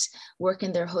 innovate, work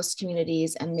in their host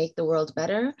communities, and make the world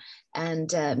better,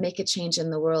 and make a change in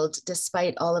the world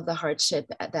despite all of the hardship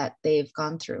that they've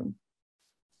gone through.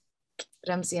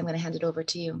 Ramzi, I'm going to hand it over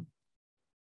to you.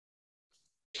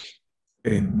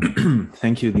 Okay.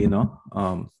 Thank you, Lina.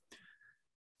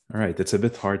 All right, it's a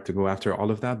bit hard to go after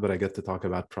all of that, but I get to talk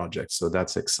about projects, so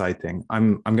that's exciting.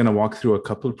 I'm going to walk through a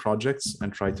couple projects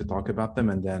and try to talk about them,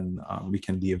 and then we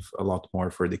can leave a lot more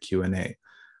for the Q&A.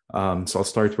 So I'll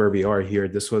start where we are here.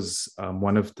 This was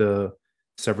one of the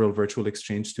several virtual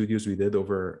exchange studios we did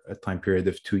over a time period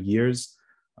of 2 years.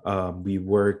 We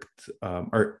worked,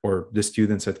 or the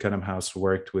students at Karam House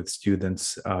worked with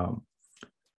students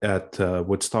at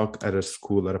Woodstock, at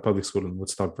a public school in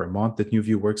Woodstock, Vermont, that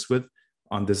NuVu works with,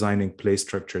 on designing play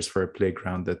structures for a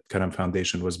playground that Karam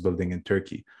Foundation was building in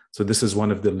Turkey. So this is one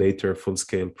of the later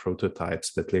full-scale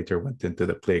prototypes that later went into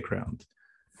the playground.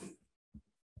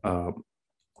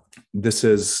 This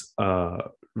is a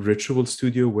ritual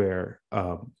studio where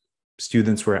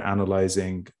students were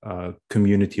analyzing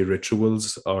community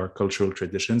rituals or cultural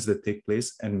traditions that take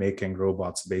place and making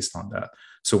robots based on that.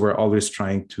 So we're always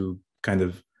trying to kind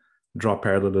of draw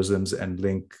parallelisms and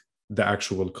link the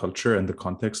actual culture and the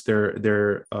context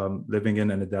they're living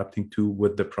in and adapting to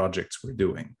with the projects we're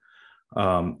doing.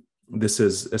 This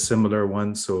is a similar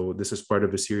one. So this is part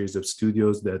of a series of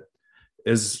studios that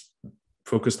is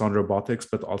focused on robotics,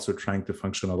 but also trying to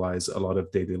functionalize a lot of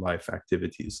daily life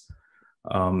activities.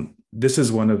 This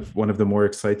is one of the more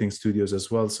exciting studios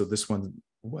as well. So this one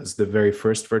was the very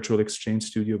first virtual exchange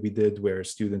studio we did, where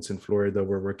students in Florida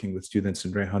were working with students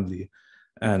in Reyhanli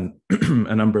and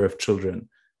a number of children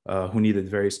who needed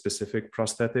very specific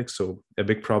prosthetics. So a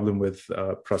big problem with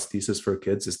prostheses for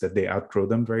kids is that they outgrow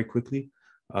them very quickly.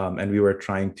 And we were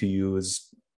trying to use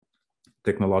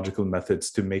technological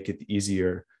methods to make it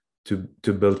easier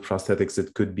to build prosthetics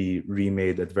that could be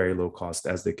remade at very low cost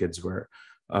as the kids were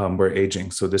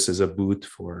aging. So this is a boot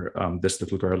for this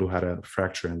little girl who had a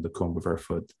fracture in the comb of her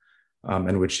foot,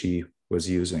 and which she was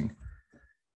using.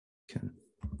 Can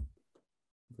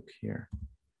look here.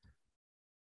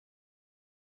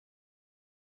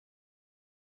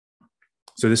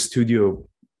 So this studio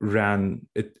ran,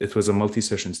 it was a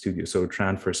multi-session studio, so it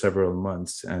ran for several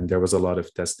months, and there was a lot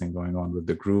of testing going on with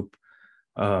the group.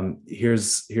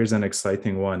 Here's an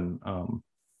exciting one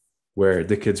where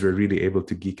the kids were really able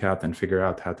to geek out and figure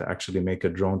out how to actually make a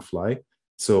drone fly.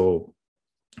 So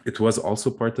it was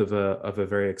also part of a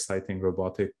very exciting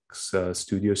robotics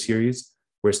studio series,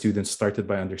 where students started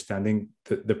by understanding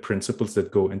the principles that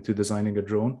go into designing a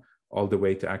drone, all the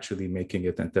way to actually making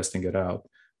it and testing it out.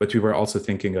 But we were also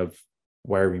thinking of,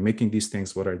 why are we making these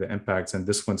things? What are the impacts? And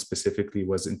this one specifically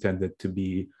was intended to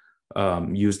be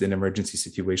used in emergency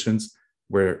situations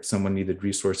where someone needed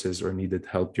resources or needed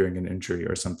help during an injury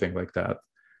or something like that.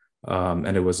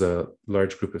 And it was a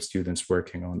large group of students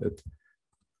working on it.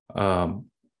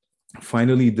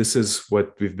 Finally, this is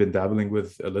what we've been dabbling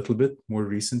with a little bit more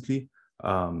recently.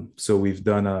 So we've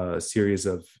done a series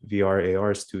of VR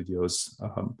AR studios,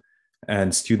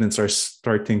 and students are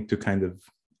starting to kind of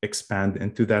expand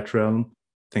into that realm,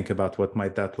 think about what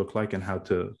might that look like and how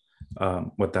to,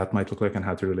 what that might look like and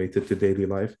how to relate it to daily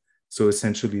life. So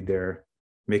essentially they're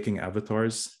making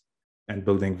avatars and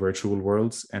building virtual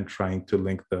worlds and trying to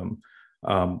link them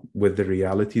with the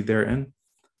reality they're in.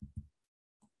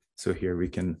 So here we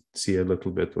can see a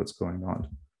little bit what's going on.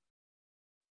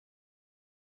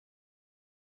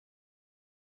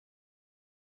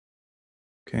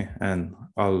 Okay, and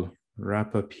I'll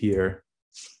wrap up here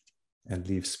and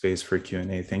leave space for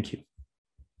Q&A. Thank you.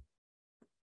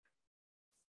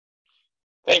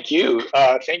 Thank you.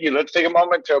 Thank you. Let's take a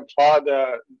moment to applaud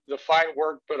the fine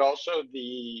work, but also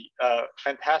the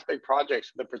fantastic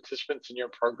projects the participants in your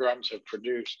programs have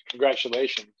produced.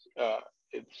 Congratulations.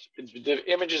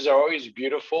 The images are always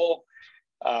beautiful.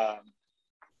 I'm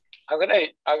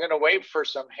gonna wait for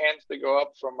some hands to go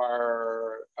up from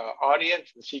our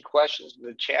audience and see questions in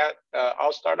the chat.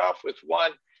 I'll start off with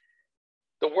one.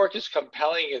 The work is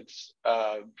compelling, it's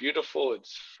beautiful,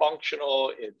 it's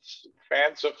functional, it's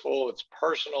fanciful, it's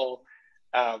personal.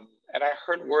 And I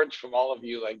heard words from all of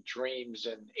you like dreams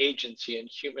and agency and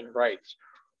human rights.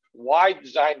 Why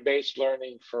design-based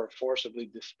learning for forcibly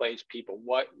displaced people?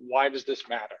 Why does this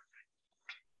matter?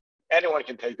 Anyone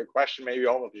can take the question, maybe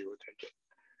all of you would take it.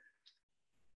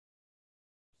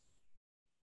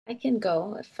 I can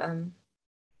go if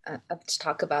up to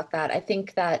talk about that. I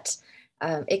think that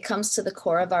it comes to the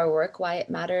core of our work, why it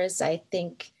matters. I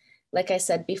think, like I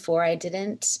said before, I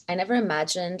never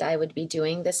imagined I would be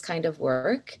doing this kind of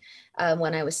work.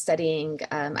 When I was studying,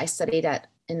 I studied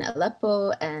in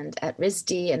Aleppo and at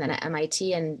RISD and then at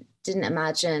MIT, and didn't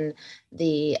imagine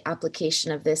the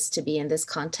application of this to be in this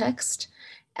context.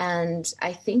 And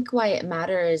I think why it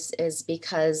matters is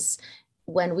because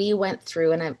when we went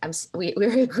through, and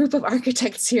we're a group of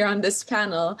architects here on this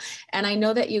panel, and I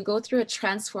know that you go through a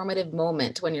transformative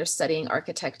moment when you're studying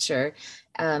architecture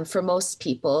for most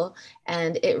people.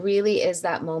 And it really is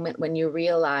that moment when you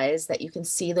realize that you can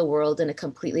see the world in a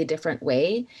completely different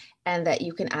way and that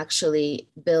you can actually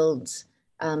build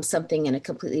something in a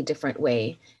completely different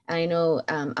way. And I know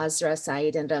Azra,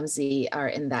 Saeed, and Ramzi are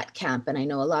in that camp, and I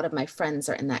know a lot of my friends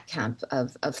are in that camp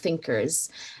of thinkers.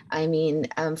 I mean,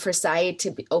 for Saeed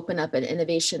to open up an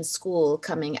innovation school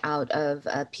coming out of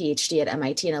a PhD at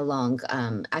MIT and a long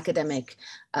academic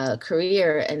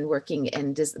career and working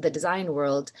in the design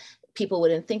world, people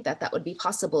wouldn't think that that would be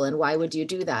possible, and why would you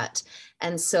do that?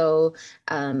 And so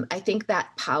I think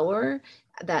that power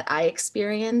that I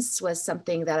experienced was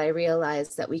something that I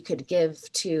realized that we could give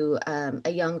to a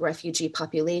young refugee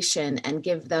population and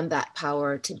give them that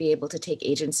power to be able to take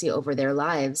agency over their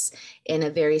lives in a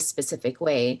very specific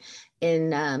way.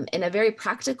 In a very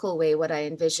practical way, what I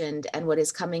envisioned and what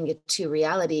is coming to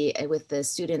reality with the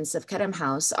students of Karam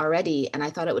House already, and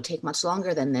I thought it would take much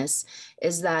longer than this,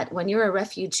 is that when you're a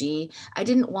refugee, I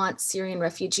didn't want Syrian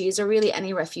refugees or really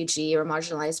any refugee or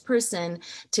marginalized person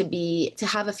to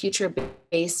have a future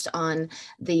based on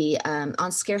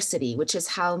on scarcity, which is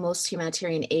how most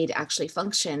humanitarian aid actually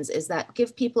functions, is that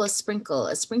give people a sprinkle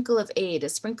of aid, a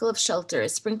sprinkle of shelter, a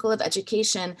sprinkle of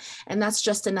education, and that's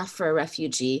just enough for a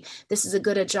refugee. This is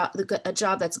a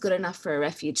job that's good enough for a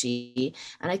refugee.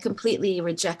 And I completely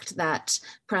reject that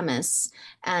premise.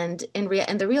 And in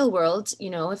the real world, you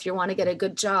know, if you want to get a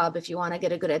good job, if you want to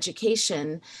get a good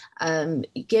education,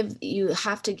 you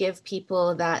have to give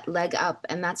people that leg up.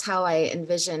 And that's how I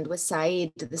envisioned with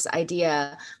Saeed this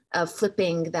idea of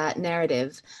flipping that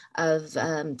narrative, of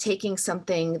taking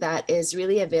something that is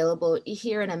really available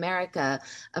here in America.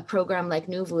 A program like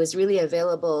NuVu is really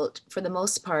available for the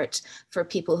most part for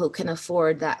people who can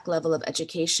afford that level of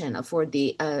education, afford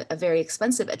a very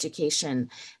expensive education.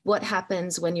 What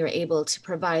happens when you're able to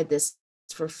provide this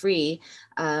for free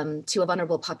to a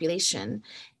vulnerable population?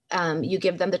 You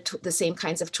give them the same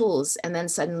kinds of tools, and then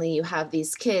suddenly you have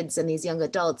these kids and these young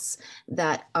adults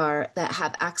that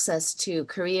have access to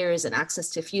careers and access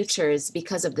to futures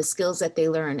because of the skills that they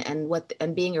learn,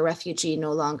 and being a refugee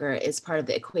no longer is part of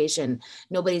the equation.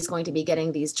 Nobody's going to be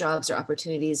getting these jobs or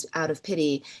opportunities out of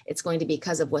pity. It's going to be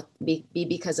because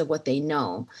of what they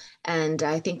know, and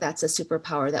I think that's a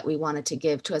superpower that we wanted to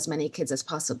give to as many kids as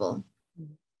possible.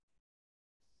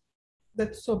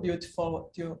 That's so beautiful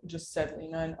what you just said,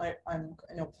 Lina, and I'm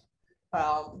kind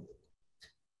of,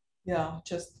 yeah,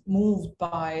 just moved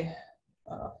by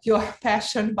your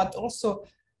passion, but also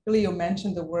really you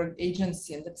mentioned the word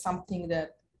agency, and that's something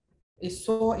that is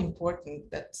so important.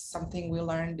 That's something we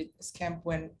learned at this camp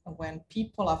when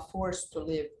people are forced to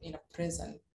live in a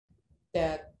prison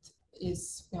that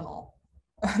is, you know,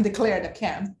 declared a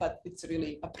camp, but it's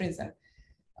really a prison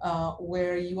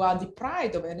where you are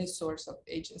deprived of any source of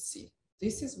agency.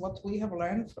 This is what we have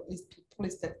learned from these people,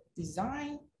 is that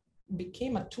design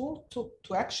became a tool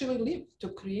to actually live, to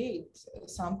create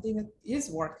something that is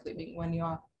worth living when you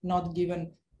are not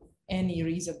given any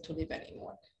reason to live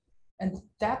anymore. And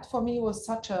that for me was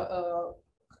such a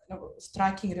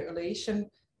striking revelation.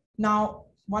 Now,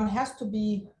 one has to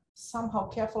be somehow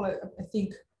careful, I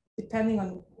think, depending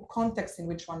on context in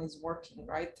which one is working,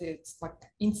 right? It's like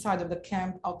inside of the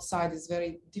camp, outside is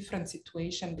very different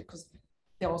situation, because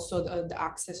they also the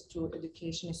access to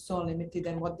education is so limited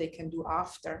and what they can do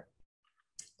after.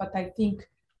 But I think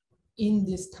in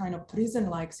this kind of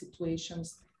prison-like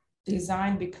situations,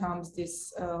 design becomes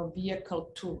this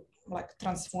vehicle to like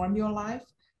transform your life,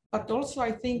 but also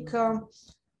I think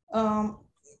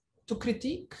to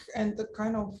critique and to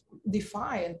kind of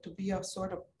defy and to be a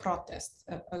sort of protest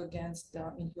against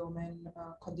the inhuman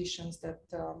conditions that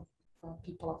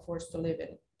people are forced to live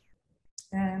in.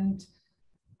 And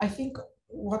I think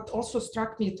what also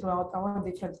struck me throughout our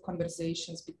different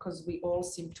conversations, because we all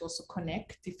seem to also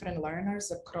connect different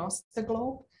learners across the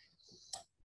globe,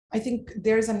 I think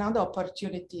there's another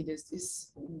opportunity. This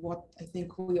is what I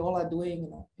think we all are doing,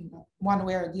 you know, one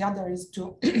way or the other, is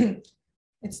to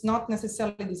it's not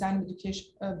necessarily design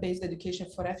education based education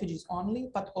for refugees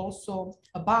only, but also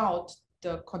about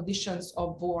the conditions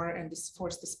of war and this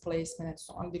forced displacement and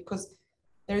so on, because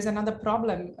there is another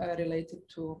problem related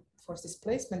to forced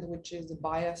displacement, which is the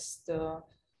biased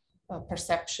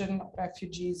perception of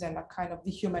refugees and a kind of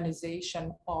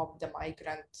dehumanization of the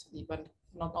migrant, even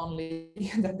not only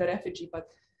the refugee, but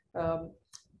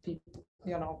people,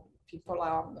 you know, people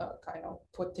are kind of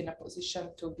put in a position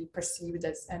to be perceived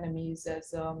as enemies,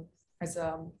 as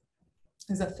a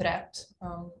threat,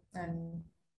 and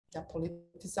they're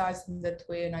politicized in that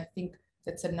way. And I think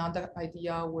that's another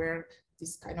idea where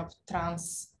this kind of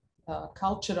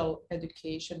cultural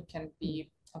education can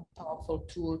be a powerful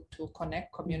tool to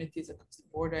connect communities across the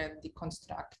border and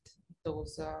deconstruct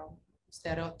those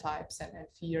stereotypes and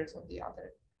fears of the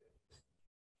other.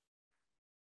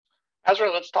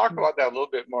 Azra, let's talk about that a little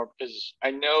bit more, because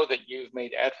I know that you've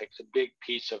made ethics a big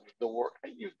piece of the work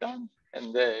that you've done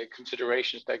and the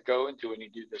considerations that go into when you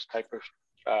do this type of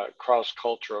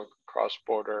cross-cultural,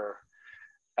 cross-border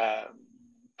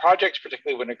projects,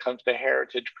 particularly when it comes to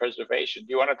heritage preservation.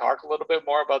 Do you want to talk a little bit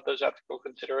more about those ethical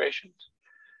considerations?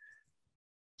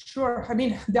 Sure. I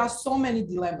mean, there are so many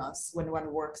dilemmas when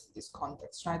one works in this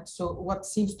context, right? So what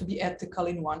seems to be ethical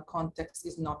in one context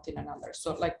is not in another.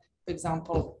 So like, for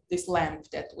example, this lamp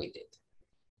that we did.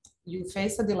 You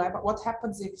face a dilemma. What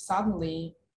happens if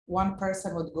suddenly one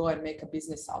person would go and make a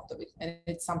business out of it? And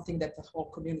it's something that the whole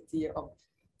community of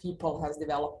people has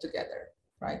developed together,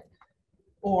 right?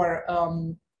 Or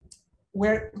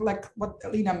where, like what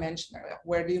Lina mentioned earlier,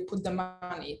 where do you put the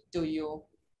money? Do you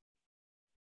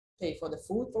pay for the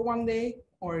food for one day,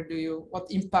 or what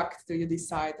impact do you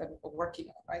decide on working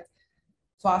on, right?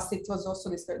 For us, it was also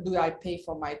this, do I pay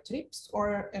for my trips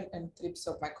and trips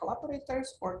of my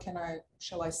collaborators, or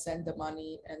shall I send the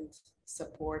money and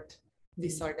support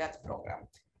this or that program?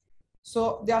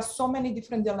 So there are so many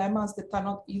different dilemmas that are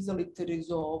not easily to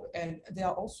resolve, and they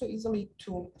are also easily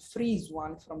to freeze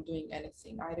one from doing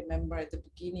anything. I remember at the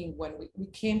beginning when we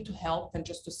came to help and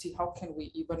just to see how can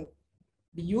we even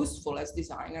be useful as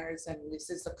designers, and this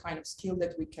is the kind of skill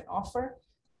that we can offer.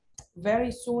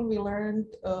 Very soon we learned,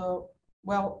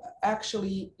 well,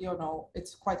 actually, you know,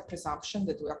 it's quite presumption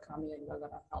that we are coming and we're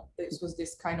gonna help. This was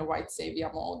this kind of white savior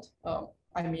mode.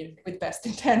 I mean, with best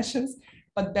intentions,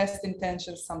 but best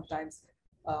intentions sometimes,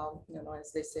 you know,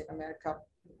 as they say in America,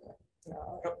 you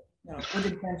know,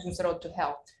 good intentions road to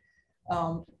hell.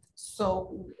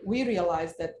 So we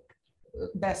realized that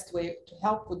best way to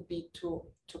help would be to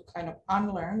kind of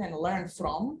unlearn and learn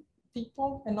from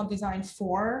people, and not design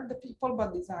for the people,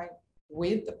 but design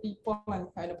with the people,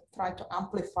 and kind of try to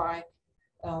amplify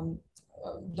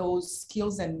those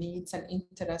skills and needs and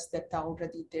interests that are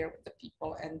already there with the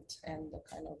people, and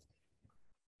kind of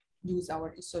use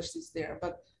our resources there.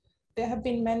 But there have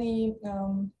been many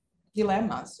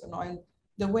dilemmas, you know, and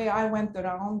the way I went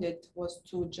around it was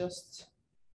to just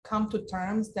come to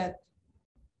terms that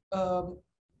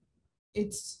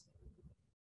it's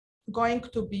going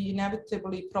to be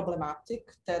inevitably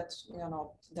problematic, that, you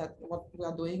know, that what we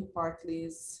are doing partly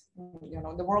is, you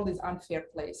know, the world is an unfair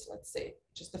place, let's say.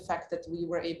 Just the fact that we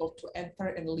were able to enter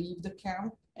and leave the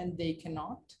camp and they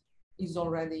cannot is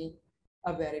already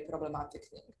a very problematic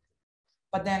thing.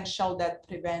 But then shall that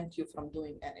prevent you from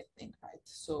doing anything, right?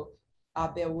 So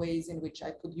are there ways in which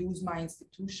I could use my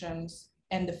institutions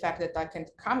and the fact that I can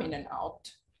come in and out?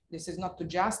 This is not to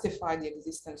justify the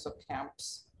existence of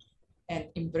camps and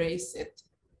embrace it,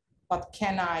 but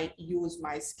can I use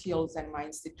my skills and my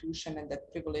institution and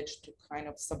that privilege to kind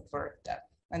of subvert that?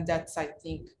 And that's, I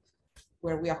think,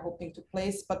 where we are hoping to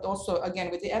place, but also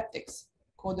again with the ethics,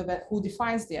 code of who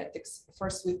defines the ethics.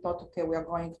 First we thought, okay, we are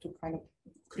going to kind of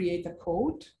create a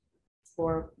code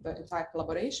for the entire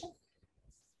collaboration.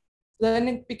 Then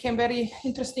it became very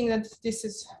interesting that this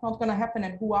is not going to happen,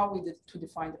 and who are we to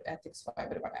define the ethics for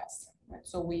everyone else? Right?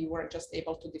 So we were just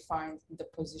able to define the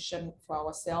position for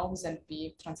ourselves and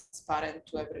be transparent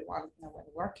to everyone, you know, when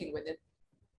working with it.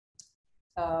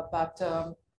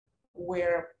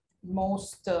 Where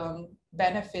most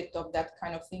benefit of that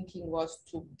kind of thinking was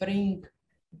to bring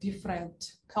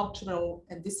different cultural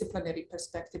and disciplinary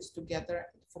perspectives together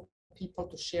for people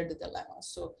to share the dilemma.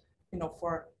 So, you know,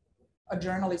 for a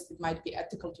journalist, it might be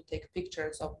ethical to take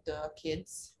pictures of the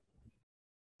kids,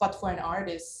 but for an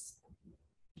artist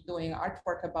doing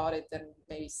artwork about it and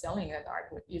maybe selling that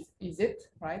artwork, is it,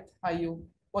 right?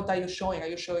 What are you showing? Are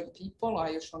you showing people, or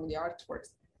are you showing the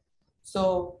artworks?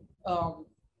 So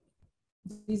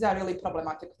these are really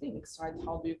problematic things, right?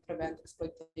 How do you prevent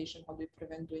exploitation? How do you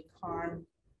prevent doing harm?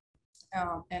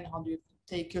 And how do you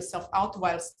take yourself out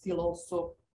while still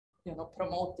also, you know,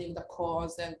 promoting the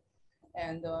cause and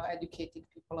educating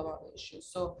people about the issues?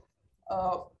 So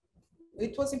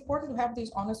it was important to have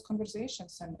these honest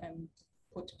conversations and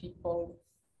put people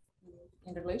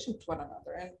in relation to one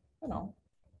another, and, you know,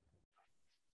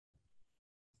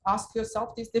 ask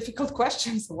yourself these difficult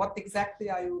questions. What exactly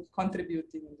are you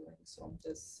contributing in doing? So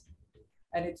this,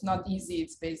 and it's not easy.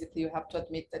 It's basically, you have to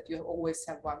admit that you always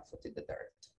have one foot in the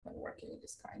dirt when working in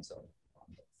these kinds of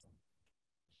context.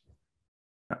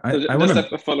 I want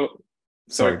to follow.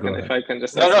 Sorry, go ahead. If I can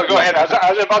just no, go ahead.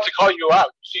 I was about to call you out.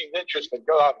 You seemed interested.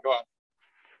 Go on.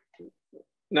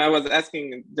 No, I was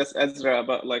asking just Azra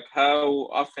about, like, how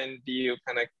often do you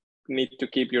kind of need to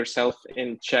keep yourself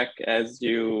in check as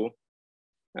you,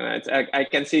 I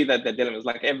can see that the dilemma is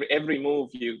like every move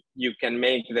you can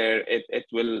make there, it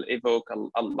will evoke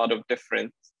a lot of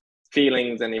different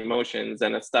feelings and emotions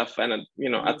and stuff. And, you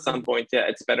know, at some point, yeah,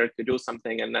 it's better to do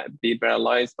something and not be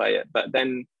paralyzed by it. But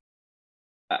then,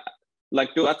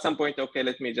 like, do at some point, okay,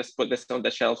 let me just put this on the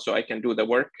shelf so I can do the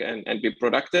work and be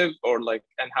productive, or like,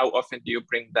 and how often do you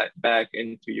bring that back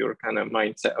into your kind of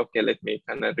mindset? Okay, let me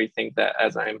kind of rethink that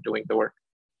as I'm doing the work.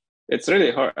 It's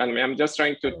really hard. I mean, I'm just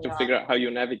trying to figure out how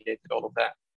you navigated all of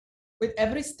that. With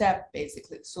every step,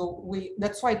 basically. So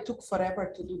that's why it took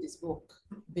forever to do this book,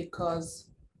 because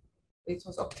it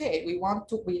was, okay, we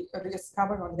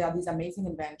discovered there are these amazing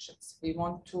inventions. We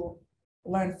want to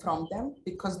learn from them,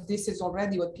 because this is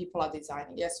already what people are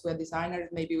designing. Yes, we're designers,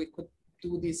 maybe we could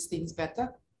do these things better.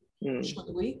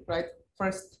 Should we, right?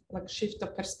 First, like, shift the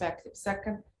perspective.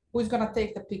 Second, who's gonna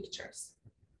take the pictures?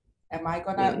 Am I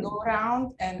gonna go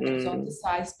around and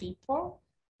exoticize people?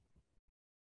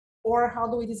 Or how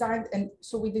do we design? And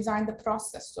so we designed the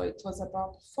process. So it was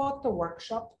about photo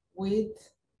workshop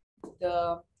with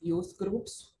the youth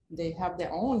groups. They have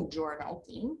their own journal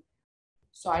team.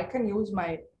 So I can use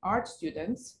my art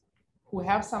students who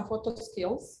have some photo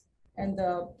skills, and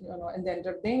and then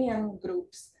Jordanian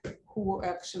groups who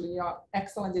actually are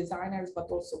excellent designers, but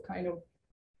also kind of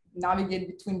navigate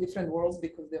between different worlds,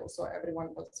 because they also, everyone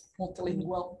was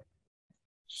multilingual.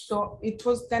 So it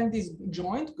was then this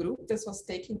joint group that was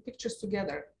taking pictures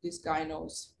together. This guy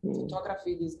knows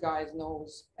photography, this guy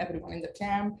knows everyone in the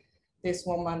camp. This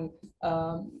woman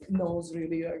knows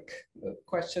really, like,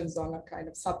 questions on a kind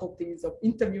of subtleties of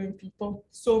interviewing people.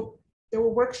 So there were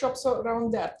workshops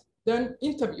around that. Then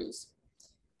interviews.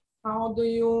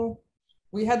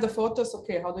 We had the photos,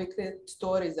 okay, how do we create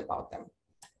stories about them?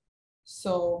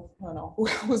 So, you know,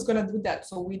 who's gonna do that?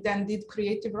 So we then did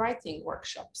creative writing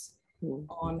workshops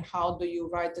on how do you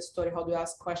write the story, how do you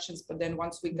ask questions. But then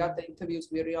once we got the interviews,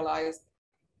 we realized,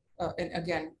 and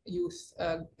again, youth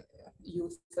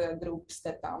groups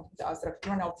that the Azra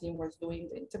journal team was doing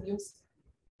the interviews.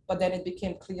 But then it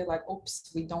became clear, like,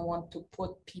 oops, we don't want to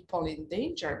put people in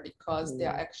danger, because they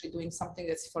are actually doing something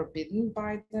that's forbidden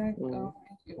by the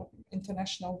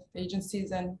international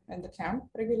agencies and the camp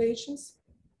regulations.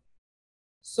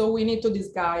 So we need to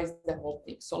disguise the whole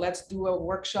thing. So let's do a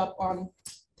workshop on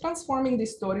transforming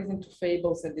these stories into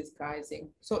fables and disguising.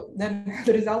 So then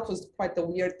the result was quite a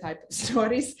weird type of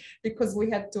stories because we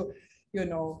had to, you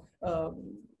know,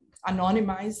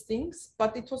 anonymize things,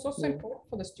 but it was also important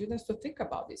for the students to think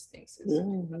about these things. It's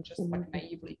not just like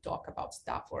naively talk about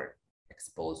stuff or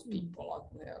expose people on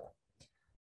there.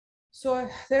 So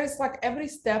there's like every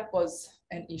step was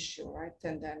an issue, right?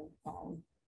 And then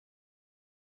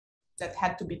that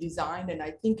had to be designed. And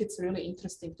I think it's really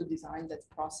interesting to design that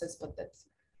process, but that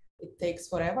it takes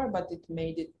forever, but it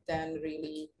made it then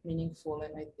really meaningful.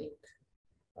 And I think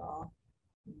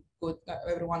good,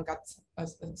 everyone got a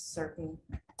certain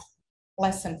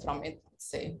lesson from it, let's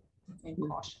say, in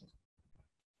caution.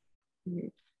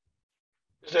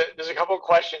 There's a couple of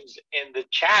questions in the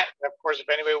chat. And of course, if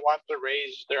anybody wants to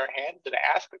raise their hand and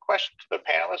ask the question to the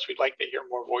panelists, we'd like to hear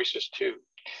more voices too.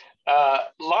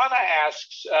 Lina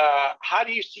asks, how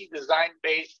do you see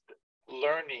design-based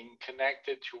learning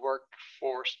connected to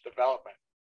workforce development?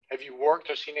 Have you worked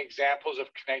or seen examples of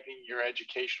connecting your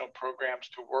educational programs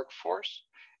to workforce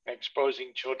and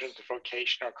exposing children to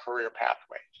vocational career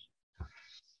pathways?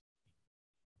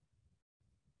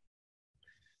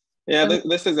 Yeah,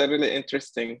 this is a really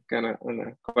interesting kind of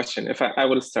question. If I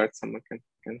will start, someone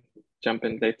can jump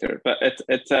in later. But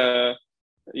it's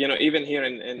you know, even here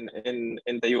in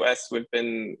the US, we've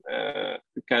been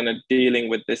kind of dealing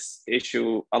with this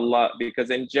issue a lot, because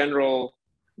in general,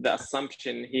 the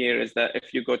assumption here is that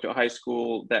if you go to high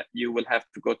school, that you will have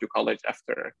to go to college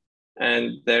after.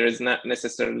 And there is not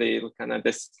necessarily kind of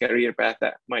this career path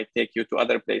that might take you to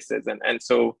other places. And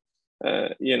so,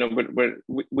 you know,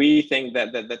 we think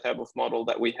that the type of model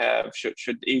that we have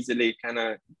should easily kind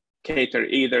of cater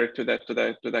either to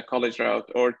the college route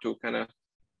or to kind of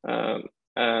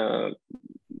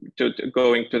to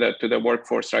going to the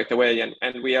workforce right away.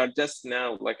 And we are just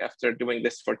now, like after doing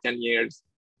this for 10 years,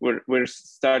 we're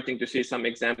starting to see some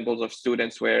examples of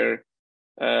students where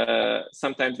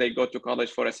sometimes they go to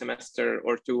college for a semester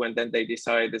or two, and then they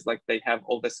decide it's like they have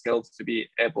all the skills to be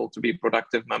able to be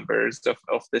productive members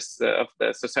of the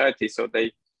society. So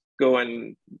they go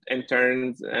and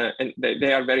interns, and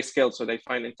they are very skilled. So they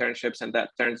find internships, and that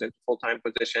turns into full-time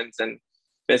positions. And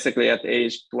basically at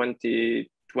age 20,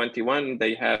 21,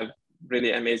 they have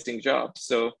really amazing jobs.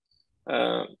 So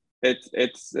that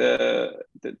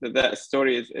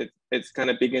story it's kind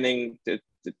of beginning to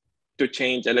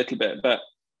change a little bit. But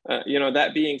you know,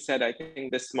 that being said, I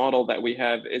think this model that we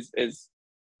have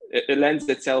it lends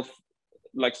itself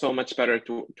like so much better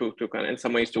to kind of, in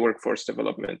some ways, to workforce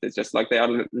development. It's just like they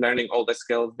are learning all the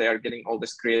skills, they are getting all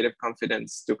this creative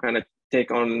confidence to kind of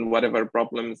take on whatever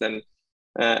problems, and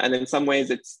in some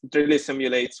ways it really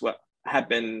simulates what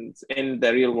happens in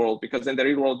the real world, because in the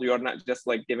real world you are not just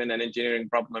like given an engineering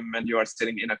problem and you are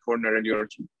sitting in a corner and you're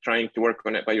trying to work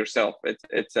on it by yourself.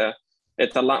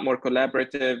 It's a lot more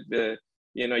collaborative.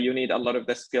 You know, you need a lot of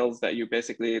the skills that you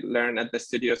basically learn at the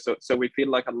studio. So we feel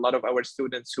like a lot of our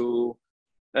students who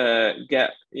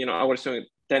get, you know, our students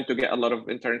tend to get a lot of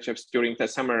internships during the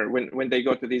summer. When they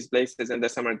go to these places in the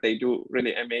summer, they do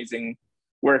really amazing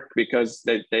work because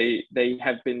they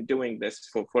have been doing this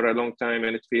for a long time,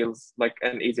 and it feels like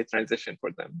an easy transition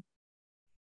for them.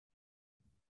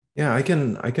 Yeah, I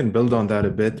can build on that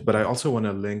a bit, but I also want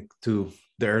to link to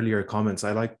the earlier comments.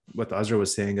 I like what Azra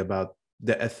was saying about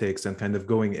the ethics and kind of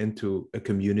going into a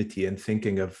community and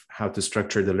thinking of how to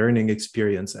structure the learning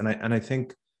experience. And I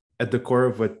think at the core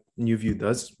of what NuVu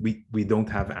does, we don't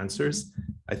have answers.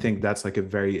 I think that's like a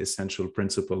very essential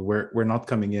principle. We're not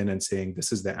coming in and saying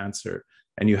this is the answer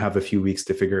and you have a few weeks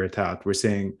to figure it out. We're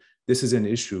saying this is an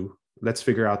issue. Let's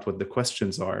figure out what the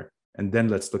questions are, and then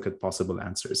let's look at possible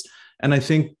answers. And I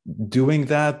think doing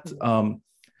that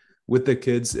with the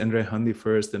kids in Reyhanli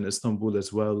first and Istanbul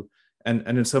as well, and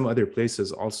in some other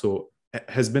places also,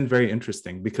 has been very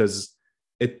interesting, because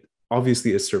it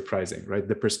obviously is surprising, right?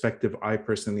 The perspective I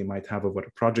personally might have of what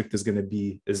a project is going to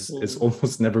be is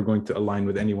almost never going to align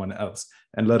with anyone else,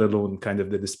 and let alone kind of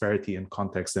the disparity in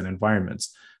context and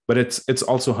environments. But it's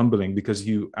also humbling, because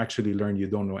you actually learn you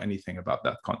don't know anything about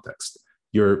that context.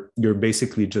 You're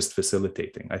basically just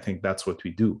facilitating. I think that's what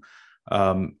we do.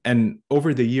 And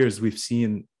over the years, we've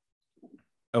seen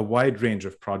a wide range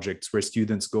of projects where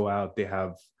students go out, they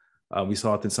have, we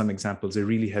saw it in some examples, a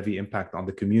really heavy impact on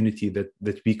the community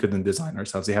that we couldn't design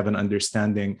ourselves. They have an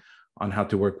understanding on how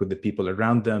to work with the people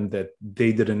around them that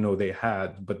they didn't know they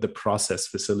had, but the process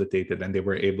facilitated, and they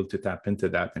were able to tap into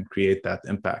that and create that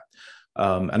impact.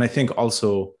 And I think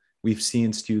also we've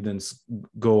seen students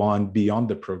go on beyond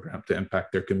the program to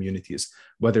impact their communities,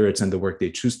 whether it's in the work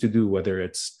they choose to do, whether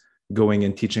it's going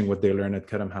and teaching what they learn at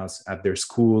Karam House at their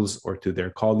schools or to their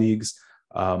colleagues.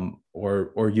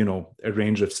 or you know, a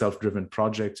range of self-driven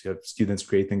projects. You have students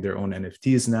creating their own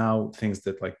NFTs now, things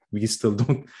that like we still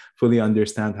don't fully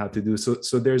understand how to do.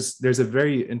 So there's a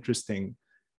very interesting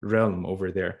realm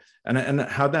over there, and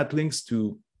how that links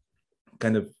to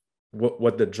kind of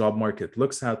what the job market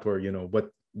looks at, or you know,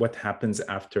 what happens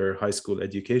after high school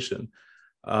education.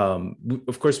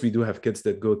 Of course, we do have kids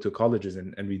that go to colleges,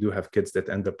 and we do have kids that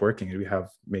end up working, and we have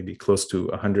maybe close to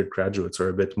 100 graduates or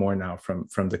a bit more now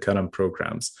from the Karam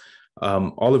programs,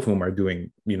 all of whom are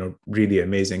doing, you know, really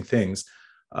amazing things.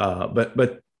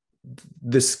 But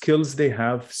the skills they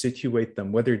have situate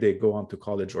them, whether they go on to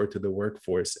college or to the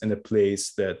workforce, in a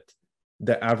place that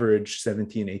the average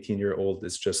 17, 18-year-old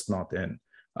is just not in.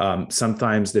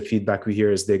 Sometimes the feedback we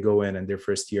hear is they go in and their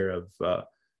first year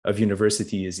of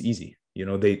university is easy. You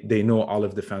know, they know all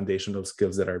of the foundational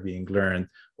skills that are being learned,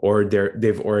 or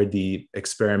they've already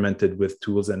experimented with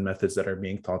tools and methods that are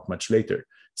being taught much later.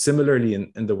 Similarly,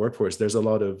 in the workforce, there's a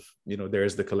lot of, you know,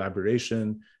 there's the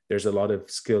collaboration, there's a lot of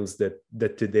skills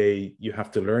that today you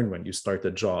have to learn when you start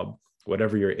a job,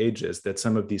 whatever your age is, that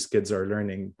some of these kids are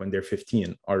learning when they're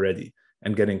 15 already,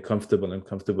 and getting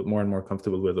more and more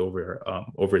comfortable with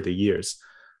over the years.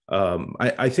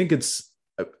 I think it's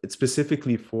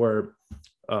specifically for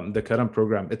the Karam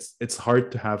program, it's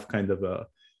hard to have kind of a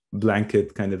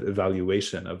blanket kind of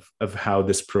evaluation of how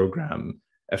this program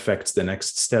affects the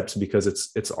next steps, because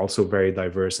it's also very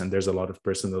diverse, and there's a lot of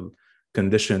personal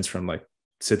conditions, from like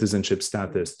citizenship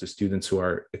status to students who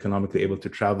are economically able to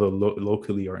travel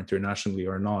locally or internationally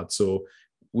or not. So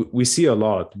we see a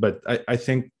lot, but I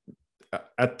think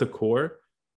at the core,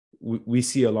 we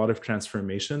see a lot of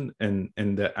transformation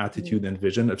in the attitude and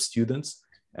vision of students.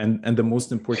 And the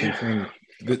most important thing,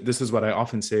 this is what I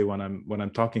often say when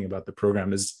I'm talking about the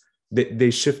program, is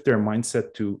they shift their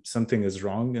mindset to something is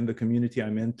wrong in the community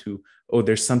I'm in, to, oh,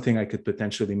 there's something I could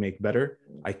potentially make better.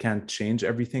 I can't change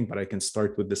everything, but I can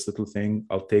start with this little thing.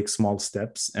 I'll take small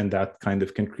steps, and that kind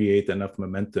of can create enough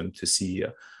momentum to see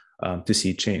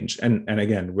change. And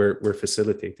again, we're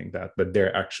facilitating that, but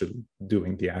they're actually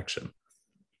doing the action.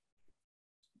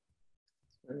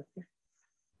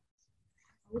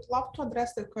 I would love to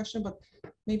address that question, but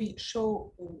maybe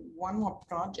show one more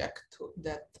project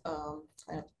that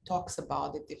kind of talks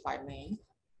about it, if I may,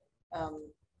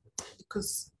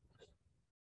 because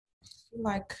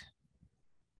like,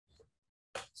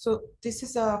 so this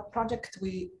is a project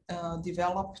we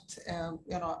developed,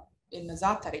 you know, in the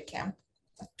Zatari camp,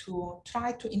 to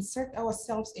try to insert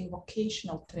ourselves in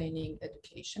vocational training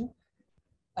education,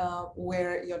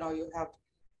 where, you know, you have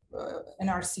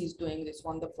NRC is doing this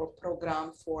wonderful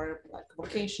program for like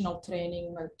vocational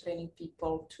training, training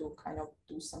people to kind of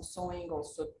do some sewing,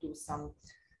 also do some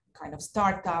kind of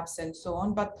startups and so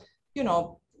on. But, you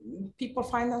know, people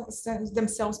find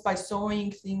themselves by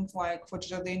sewing things like for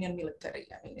Jordanian military.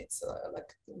 I mean, it's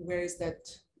like, where is that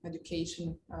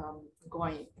education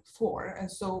going for?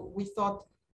 And so we thought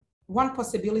one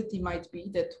possibility might be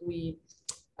that we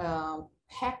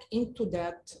hack into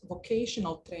that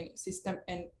vocational training system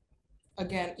and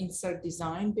again insert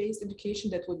design-based education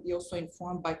that would be also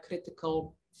informed by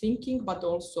critical thinking, but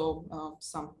also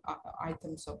some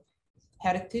items of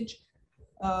heritage.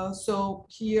 So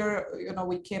here, you know,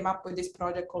 we came up with this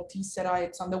project called Tessera.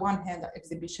 It's on the one hand an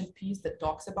exhibition piece that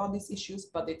talks about these issues,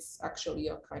 but it's actually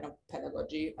a kind of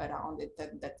pedagogy around it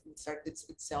that inserts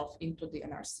itself into the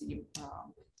NRC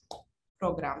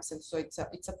programs. And so it's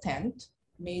a tent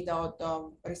made out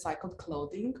of recycled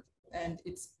clothing, and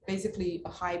it's basically a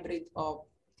hybrid of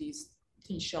these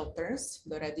tea shelters,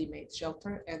 the ready-made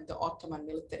shelter, and the Ottoman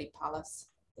military palace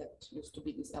that used to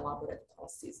be these elaborate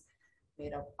palaces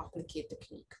made of applique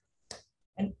technique.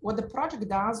 And what the project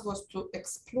does was to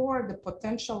explore the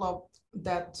potential of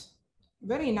that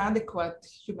very inadequate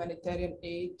humanitarian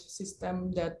aid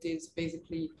system that is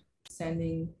basically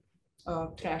sending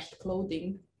trashed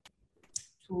clothing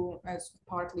to, as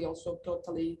partly also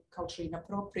totally culturally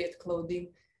inappropriate clothing,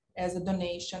 as a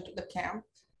donation to the camp.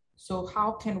 So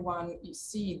how can one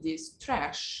see this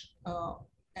trash,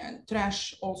 and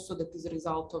trash also that is a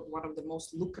result of one of the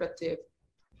most lucrative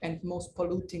and most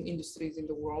polluting industries in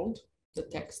the world, the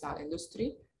textile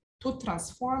industry, to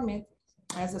transform it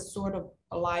as a sort of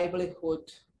a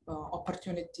livelihood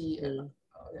opportunity,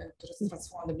 to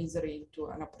transform the misery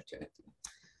into an opportunity.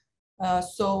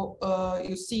 So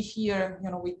you see here,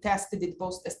 you know, we tested it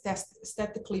both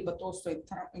aesthetically, but also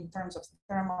in terms of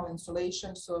thermal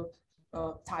insulation. So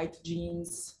tight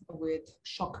jeans with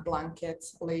shock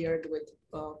blankets layered with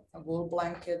wool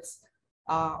blankets,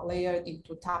 layered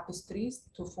into tapestries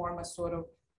to form a sort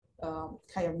of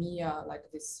kayamiya, like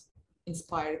this,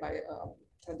 inspired by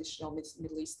traditional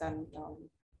Middle Eastern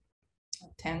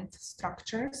tent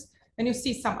structures. And you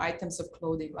see some items of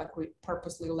clothing, like we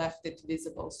purposely left it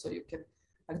visible so you can,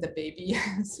 like the baby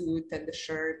suit and the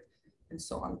shirt and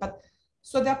so on. But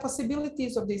so there are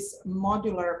possibilities of these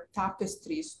modular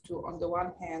tapestries to, on the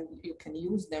one hand, you can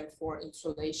use them for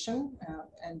insulation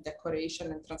and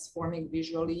decoration and transforming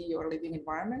visually your living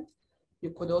environment.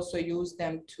 You could also use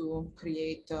them to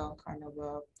create kind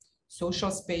of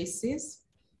social spaces.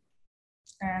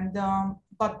 And,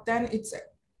 but then it's a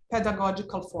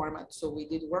pedagogical format. So we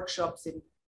did workshops in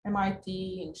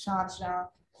MIT, in Sharjah,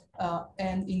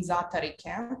 and in Zaatari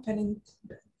camp. And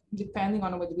depending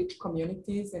on with which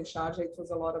communities, in Sharjah, it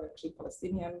was a lot of actually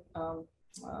Palestinian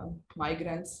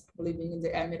migrants living in the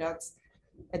Emirates.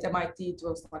 At MIT, it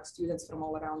was like students from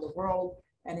all around the world.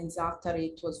 And in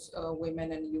Zaatari, it was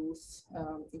women and youth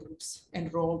groups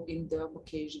enrolled in the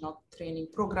vocational training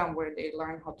program where they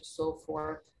learn how to sew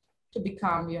to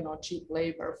become, you know, cheap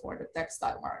labor for the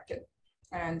textile market.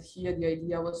 And here the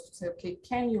idea was to say, okay,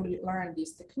 can you learn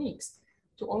these techniques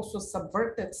to also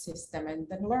subvert that system and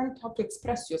then learn how to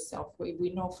express yourself?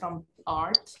 We know from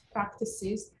art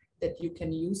practices that you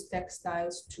can use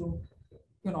textiles to,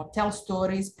 you know, tell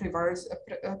stories,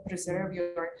 preserve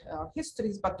your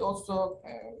histories, but also,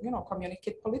 you know,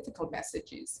 communicate political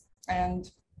messages.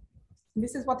 And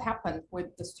this is what happened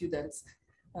with the students,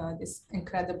 this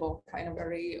incredible kind of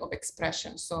array of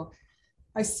expression. So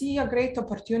I see a great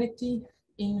opportunity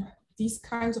in these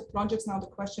kinds of projects. Now the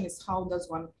question is, how does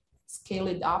one scale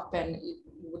it up? And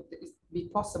would it be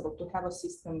possible to have a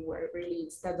system where really,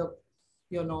 instead of,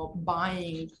 you know,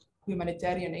 buying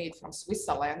humanitarian aid from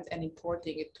Switzerland and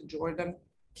importing it to Jordan,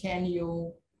 can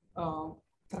you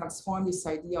transform this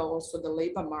idea also the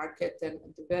labor market and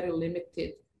the very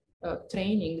limited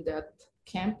training that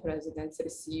camp residents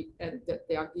receive, and that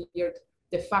they are geared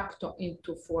de facto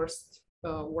into forced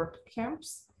work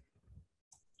camps,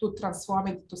 to transform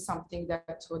it to something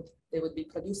that they would be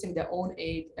producing their own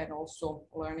aid and also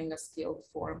learning a skill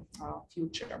for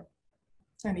future,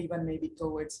 and even maybe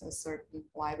towards a certain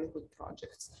livelihood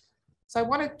projects. So I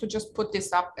wanted to just put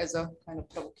this up as a kind of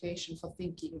provocation for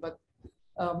thinking, but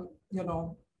you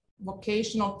know,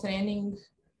 vocational training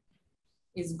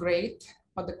is great,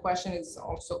 but the question is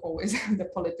also always the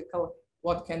political,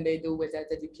 what can they do with that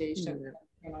education?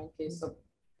 Mm-hmm. You know, in case of,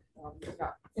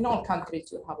 in all countries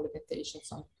you have limitations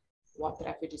on what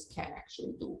refugees can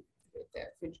actually do with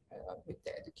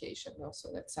their education. So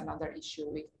that's another issue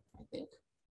we, I think,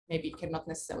 maybe cannot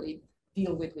necessarily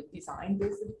deal with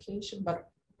design-based education, but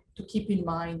to keep in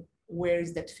mind, where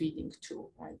is that feeding to,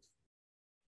 right?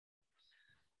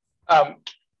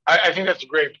 I think that's a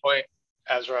great point,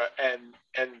 Azra, and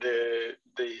the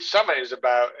summit is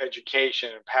about education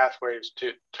and pathways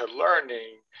to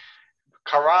learning.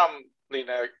 Karam,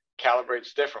 Lina,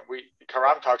 calibrates different.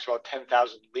 Karam talks about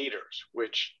 10,000 leaders,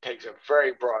 which takes a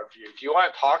very broad view. Do you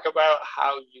want to talk about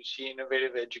how you see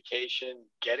innovative education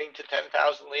getting to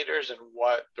 10,000 leaders and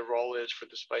what the role is for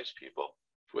displaced people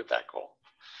with that goal?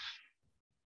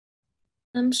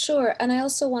 Sure. And I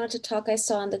also wanted to talk, I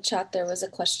saw in the chat there was a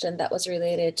question that was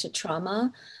related to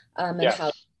trauma and yes,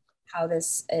 how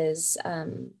this is,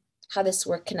 how this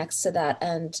work connects to that.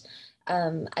 And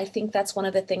I think that's one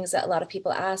of the things that a lot of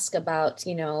people ask about,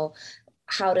 you know,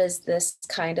 how does this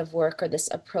kind of work or this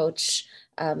approach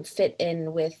fit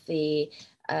in with the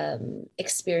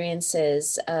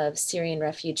experiences of Syrian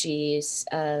refugees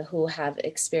who have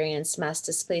experienced mass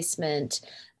displacement.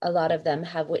 A lot of them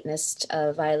have witnessed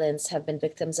violence, have been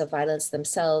victims of violence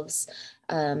themselves.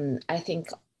 I think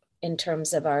in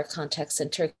terms of our context in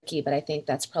Turkey, but I think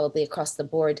that's probably across the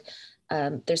board.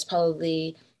 There's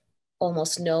probably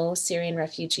almost no Syrian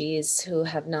refugees who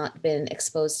have not been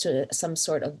exposed to some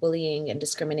sort of bullying and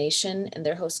discrimination in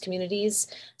their host communities.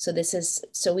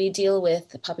 So we deal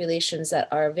with populations that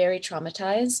are very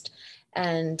traumatized,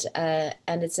 and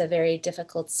it's a very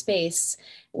difficult space.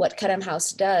 What Karam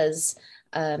House does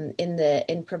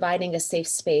in providing a safe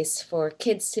space for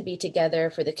kids to be together,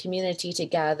 for the community to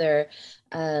gather,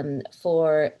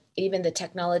 for even the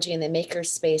technology in the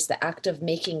makerspace, the act of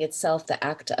making itself, the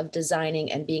act of designing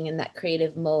and being in that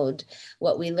creative mode.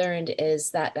 What we learned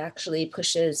is that actually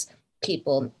pushes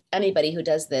people, anybody who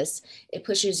does this, it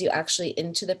pushes you actually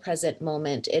into the present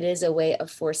moment. It is a way of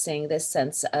forcing this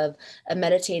sense of a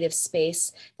meditative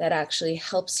space that actually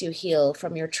helps you heal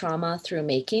from your trauma through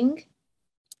making.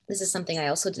 This is something I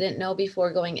also didn't know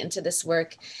before going into this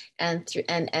work, and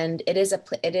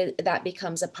that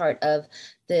becomes a part of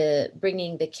the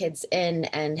bringing the kids in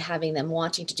and having them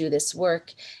wanting to do this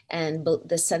work, and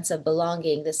the sense of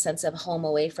belonging, the sense of home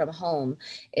away from home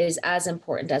is as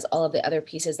important as all of the other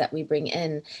pieces that we bring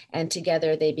in. And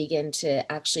together they begin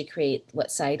to actually create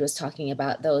what Saeed was talking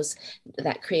about,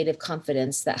 that creative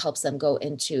confidence that helps them go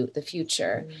into the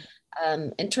future.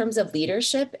 In terms of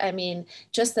leadership, I mean,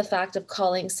 just the fact of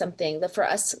calling something, for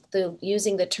us,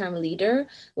 using the term leader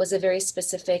was a very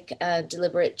specific,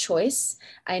 deliberate choice.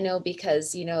 I know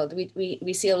because, you know,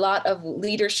 we see a lot of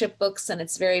leadership books, and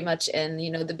it's very much in,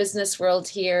 you know, the business world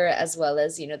here, as well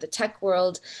as, you know, the tech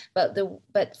world.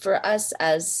 But for us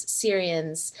as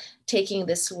Syrians, taking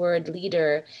this word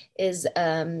leader is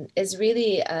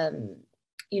really,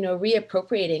 you know,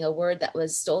 reappropriating a word that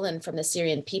was stolen from the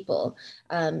Syrian people.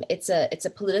 It's a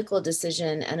political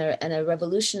decision and a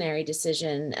revolutionary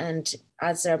decision. And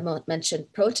as Azra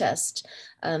mentioned, protest.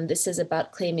 This is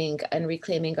about claiming and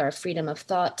reclaiming our freedom of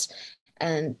thought.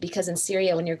 And because in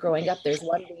Syria, when you're growing up, there's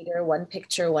one leader, one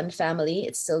picture, one family.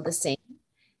 It's still the same.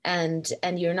 And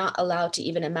you're not allowed to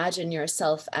even imagine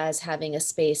yourself as having a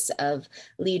space of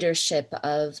leadership,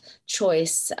 of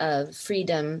choice, of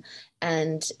freedom.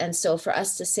 And so for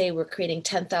us to say we're creating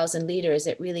 10,000 leaders,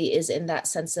 it really is in that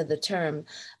sense of the term,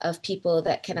 of people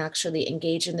that can actually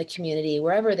engage in the community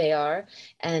wherever they are,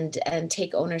 and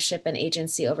take ownership and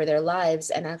agency over their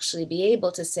lives, and actually be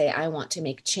able to say, I want to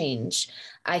make change.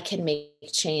 I can make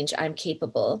change. I'm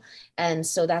capable. And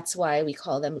so that's why we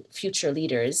call them future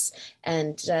leaders.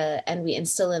 And we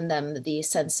instill in them the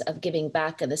sense of giving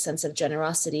back and the sense of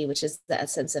generosity, which is the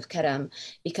essence of Karam,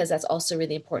 because that's also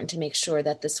really important to make sure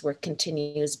that this work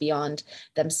continues beyond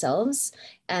themselves.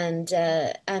 And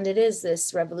it is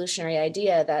this revolutionary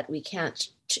idea that we can't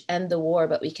end the war,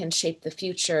 but we can shape the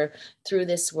future through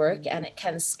this work, and it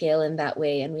can scale in that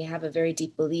way. And we have a very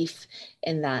deep belief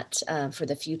in that for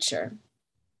the future.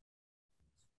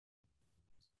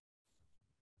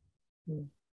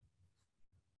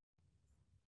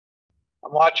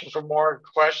 I'm watching for more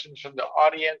questions from the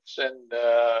audience and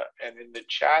in the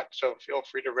chat, so feel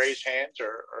free to raise hands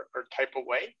or type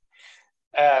away.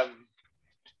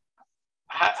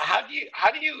 How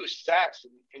do you assess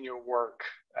in your work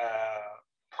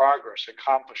progress,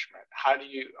 accomplishment? How do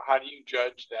you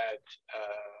judge that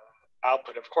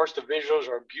output? Of course, the visuals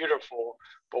are beautiful,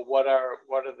 but what are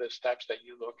the steps that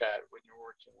you look at when you're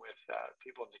working with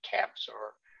people in the camps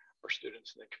or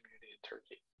students in the community in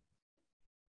Turkey?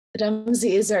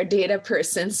 Ramzi is our data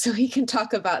person, so he can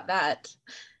talk about that.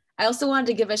 I also wanted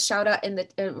to give a shout out in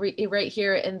the right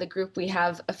here in the group. We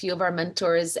have a few of our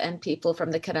mentors and people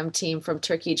from the Karam team from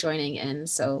Turkey joining in.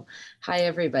 So hi,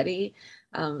 everybody.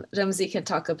 Ramzi can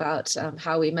talk about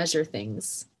how we measure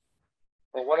things.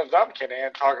 Well, one of them can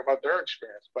talk about their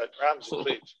experience, but Ramzi,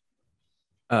 please.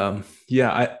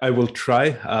 Yeah, I will try,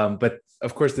 but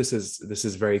of course this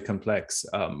is very complex.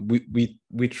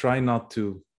 We try not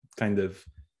to kind of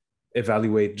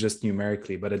evaluate just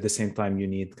numerically, but at the same time you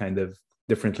need kind of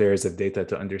different layers of data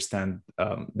to understand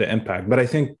the impact. But I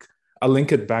think I'll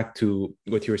link it back to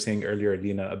what you were saying earlier,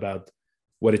 Lina, about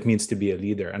what it means to be a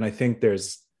leader. And I think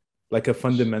there's like a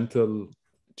fundamental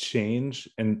change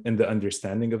in the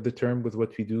understanding of the term with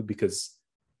what we do, because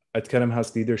at Karam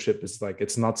House, leadership is like,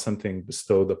 it's not something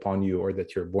bestowed upon you or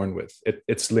that you're born with.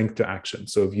 It's linked to action.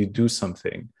 So if you do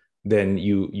something, then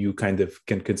you kind of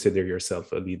can consider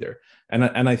yourself a leader.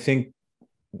 And I think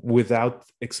without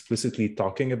explicitly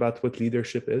talking about what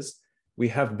leadership is, we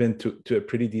have been to a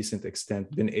pretty decent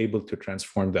extent been able to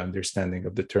transform the understanding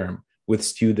of the term with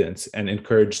students and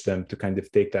encourage them to kind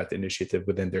of take that initiative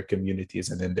within their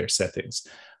communities and in their settings.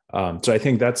 So I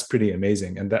think that's pretty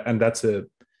amazing. And that's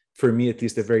for me, at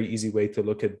least, a very easy way to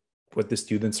look at what the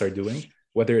students are doing,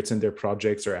 whether it's in their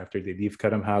projects or after they leave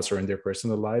Karam House or in their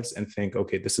personal lives, and think,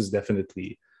 okay, this is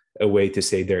definitely a way to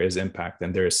say there is impact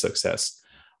and there is success.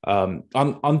 On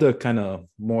the kind of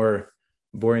more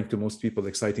boring to most people,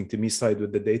 exciting to me side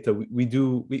with the data,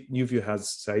 NuVu has,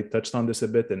 Saeed touched on this a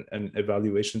bit, an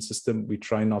evaluation system. We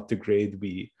try not to grade.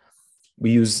 We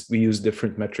use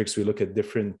different metrics. We look at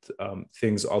different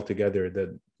things altogether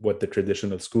than what the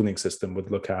traditional schooling system would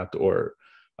look at, or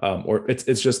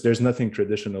it's just, there's nothing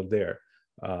traditional there.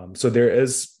 So there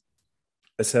is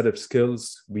a set of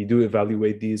skills. We do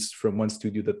evaluate these from one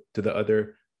studio to the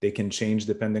other. They can change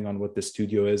depending on what the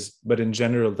studio is. But in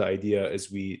general, the idea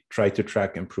is we try to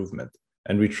track improvement,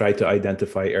 and we try to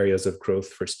identify areas of growth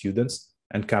for students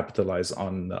and capitalize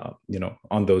on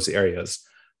those areas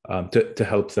to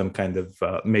help them kind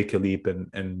of make a leap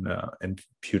in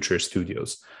future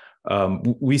studios.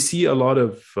 We see a lot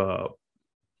of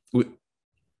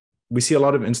we see a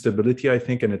lot of instability, I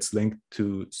think, and it's linked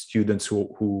to students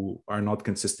who are not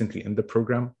consistently in the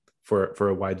program for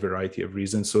a wide variety of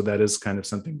reasons. So that is kind of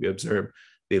something we observe.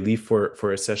 They leave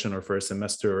for a session or for a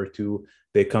semester or two,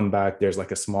 they come back, there's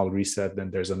like a small reset,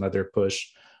 then there's another push.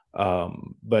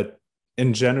 But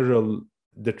in general,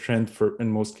 the trend in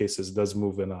most cases does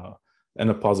move in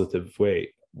a positive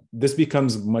way. This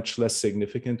becomes much less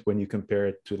significant when you compare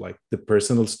it to like the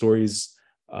personal stories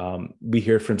we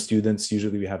hear from students.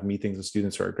 Usually we have meetings with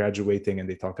students who are graduating and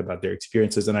they talk about their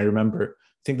experiences. And I remember,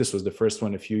 I think this was the first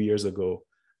one a few years ago,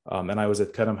 and I was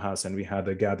at Karam House and we had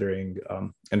a gathering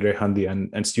in Rehandi,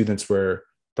 and students were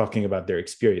talking about their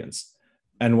experience.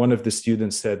 And one of the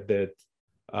students said that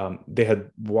they had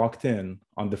walked in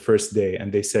on the first day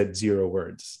and they said 0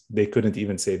 words. They couldn't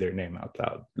even say their name out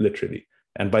loud, literally.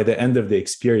 And by the end of the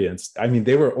experience, I mean,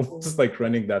 they were almost like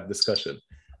running that discussion,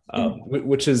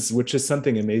 which is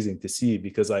something amazing to see,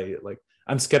 because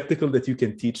I'm skeptical that you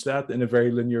can teach that in a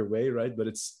very linear way, right? But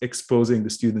it's exposing the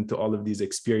student to all of these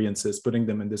experiences, putting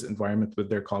them in this environment with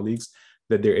their colleagues,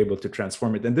 that they're able to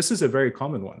transform it. And this is a very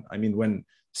common one. I mean, when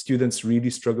students really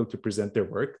struggle to present their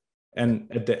work,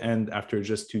 and at the end, after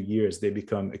just 2 years, they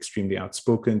become extremely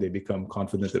outspoken, they become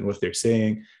confident in what they're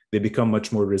saying, they become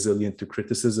much more resilient to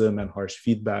criticism and harsh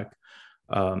feedback.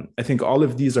 I think all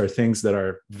of these are things that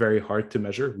are very hard to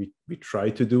measure. We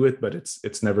try to do it, but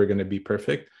it's never going to be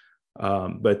perfect.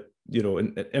 But you know,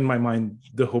 in my mind,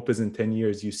 the hope is in 10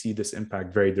 years, you see this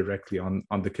impact very directly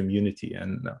on the community,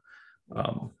 and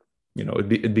you know,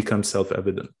 it becomes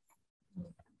self-evident.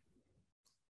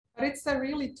 But it's a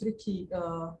really tricky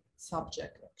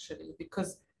subject, actually,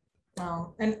 because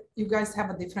and you guys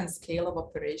have a different scale of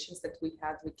operations that we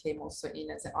had. We came also in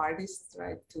as an artist,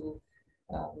 right, to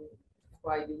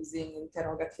by using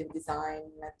interrogative design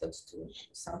methods to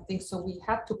something. So we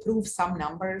had to prove some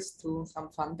numbers to some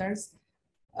funders.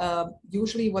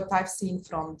 Usually what I've seen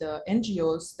from the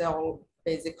NGOs, they'll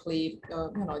basically,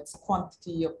 you know, it's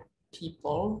quantity of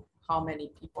people, how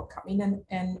many people come in.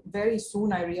 And very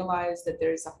soon I realized that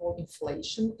there is a whole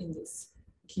inflation in this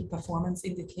key performance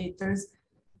indicators,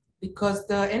 because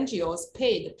the NGOs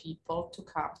pay the people to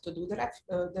come to do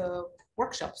the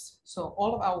workshops. So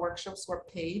all of our workshops were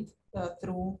paid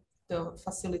through the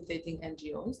facilitating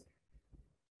NGOs.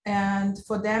 And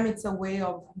for them, it's a way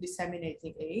of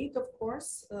disseminating aid, of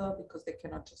course, because they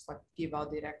cannot just like give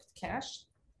out direct cash.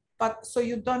 But so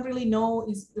you don't really know,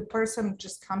 is the person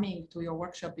just coming to your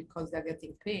workshop because they're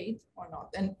getting paid or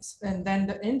not? And then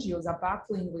the NGOs are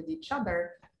battling with each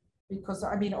other, because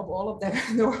I mean, of all of them,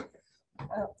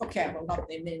 okay, I will not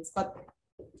name names, but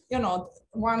you know,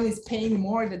 one is paying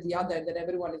more than the other, that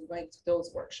everyone is going to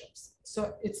those workshops.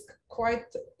 So it's quite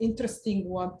interesting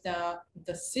what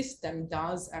the system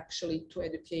does actually to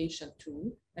education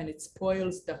too, and it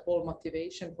spoils the whole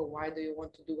motivation for why do you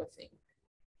want to do a thing.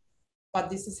 But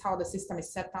this is how the system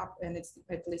is set up, and it's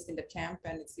at least in the camp,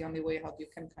 and it's the only way how you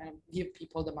can kind of give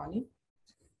people the money.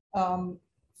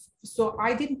 So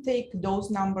I didn't take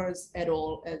those numbers at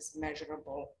all as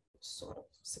measurable sort of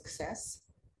success.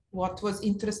 What was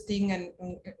interesting and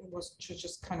was to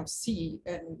just kind of see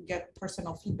and get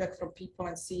personal feedback from people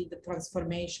and see the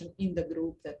transformation in the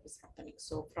group that was happening.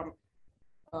 So from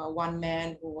one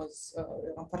man who was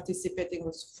participating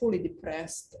was fully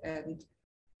depressed and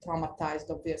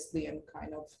traumatized, obviously, and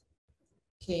kind of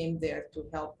came there to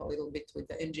help a little bit with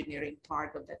the engineering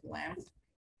part of that lamp.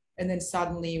 And then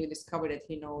suddenly we discovered that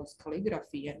he knows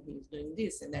calligraphy and he's doing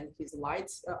this. And then his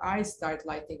eyes start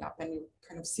lighting up, and you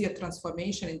kind of see a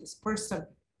transformation in this person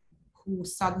who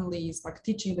suddenly is like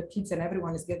teaching the kids and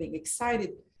everyone is getting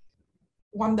excited.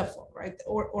 Wonderful, right?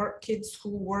 Or kids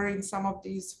who were in some of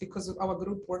these, because our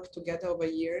group worked together over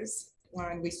years,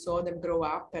 and we saw them grow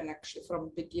up, and actually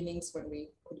from beginnings when we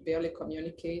could barely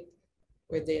communicate,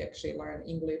 where they actually learn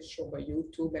English over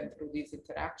YouTube and through these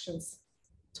interactions,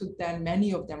 to then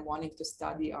many of them wanting to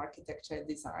study architecture and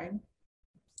design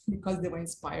because they were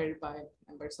inspired by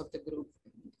members of the group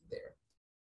there.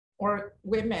 Or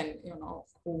women, you know,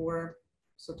 who were,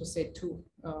 so to say,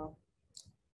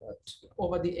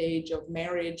 over the age of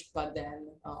marriage, but then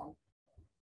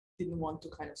didn't want to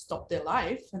kind of stop their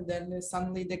life. And then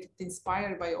suddenly they get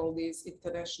inspired by all these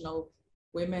international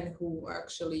women who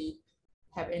actually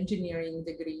have engineering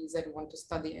degrees and want to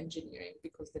study engineering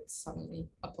because that's suddenly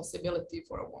a possibility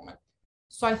for a woman.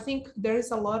 So I think there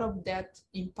is a lot of that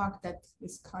impact that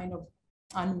is kind of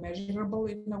unmeasurable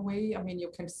in a way. I mean,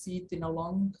 you can see it in a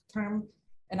long term,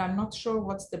 and I'm not sure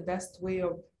what's the best way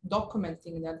of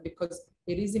documenting that, because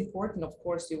it is important, of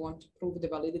course, you want to prove the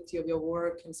validity of your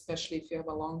work, and especially if you have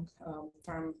a long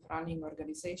term running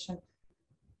organization.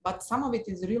 But some of it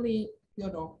is really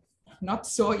not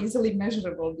so easily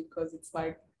measurable, because it's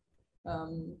like,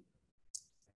 and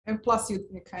plus you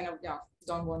kind of,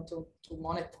 don't want to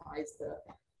monetize the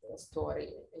story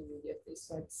immediately.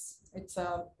 So it's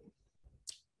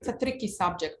a tricky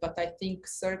subject, but I think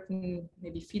certain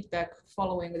maybe feedback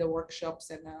following the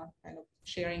workshops and kind of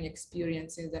sharing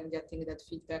experiences and getting that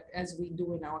feedback, as we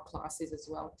do in our classes as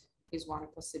well, is one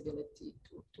possibility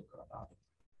to go about it.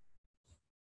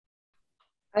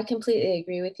 I completely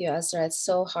agree with you, Azra. It's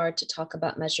so hard to talk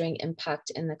about measuring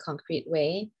impact in a concrete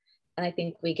way. And I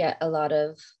think we get a lot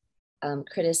of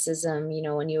criticism,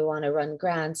 when you want to run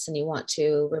grants and you want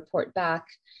to report back,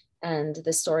 and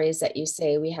the stories that you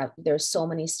say there's so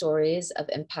many stories of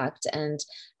impact. And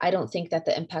I don't think that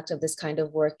the impact of this kind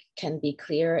of work can be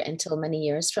clear until many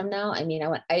years from now.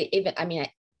 If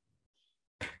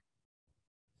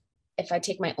I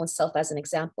take my own self as an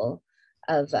example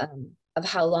of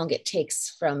how long it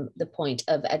takes from the point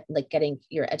of like getting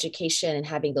your education and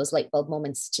having those light bulb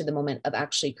moments to the moment of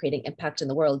actually creating impact in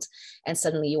the world. And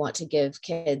suddenly you want to give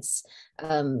kids,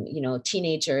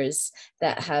 teenagers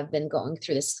that have been going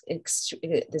through this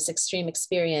extreme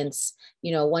experience,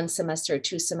 1 semester,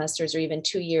 2 semesters, or even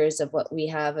 2 years of what we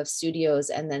have of studios,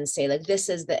 and then say like, this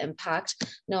is the impact.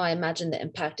 No, I imagine the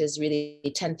impact is really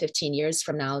 10, 15 years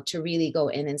from now, to really go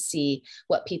in and see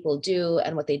what people do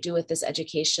and what they do with this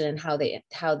education, and how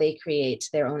they create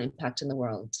their own impact in the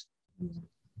world.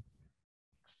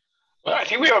 Well, I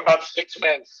think we have about 6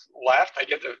 minutes left. I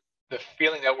get the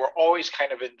feeling that we're always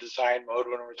kind of in design mode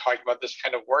when we're talking about this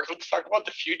kind of work. Let's talk about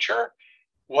the future.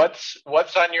 What's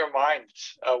on your mind?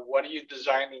 What are you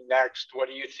designing next? What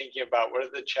are you thinking about? What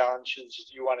are the challenges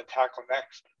you want to tackle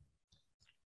next?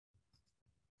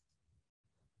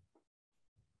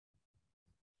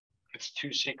 It's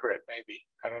too secret, maybe.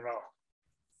 I don't know.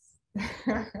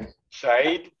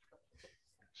 Saeed?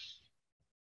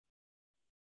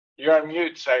 You're on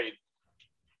mute, Saeed.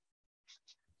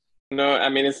 No, I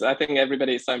mean, I think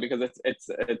everybody is fine, because it's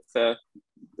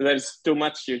there's too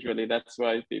much usually. That's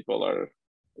why people are,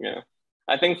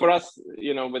 I think for us,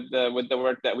 with the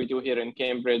work that we do here in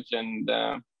Cambridge, and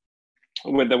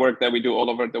with the work that we do all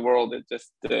over the world, it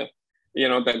just, the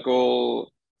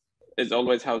goal is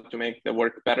always how to make the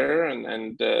work better.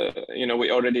 And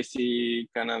we already see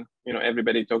kind of,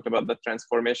 everybody talked about the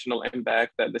transformational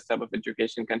impact that this type of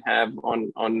education can have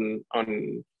on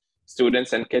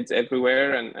students and kids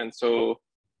everywhere. And so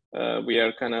we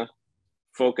are kind of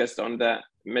focused on that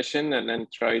mission, and then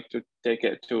try to take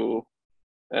it to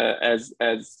as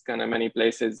kind of many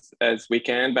places as we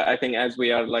can. But I think as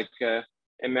we are like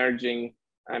emerging,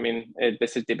 I mean,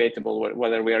 this is debatable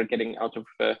whether we are getting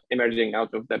emerging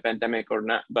out of the pandemic or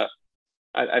not. But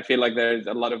I feel like there's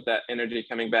a lot of that energy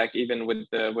coming back, even with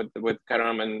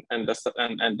Karam and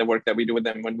the work that we do with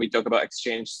them. When we talk about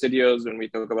exchange studios, when we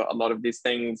talk about a lot of these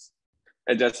things,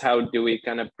 just how do we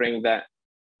kind of bring that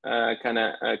kind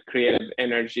of creative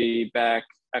energy back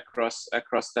across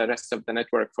the rest of the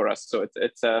network for us. So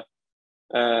it's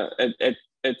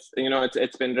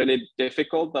been really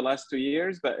difficult the last 2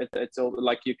 years, but it's all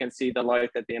like you can see the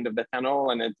light at the end of the tunnel,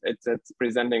 and it's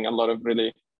presenting a lot of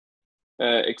really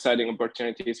exciting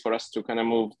opportunities for us to kind of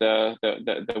move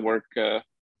the work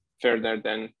further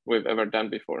than we've ever done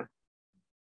before.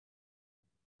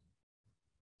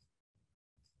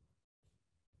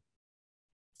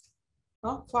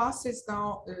 Well, for us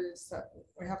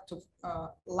we have to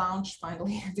launch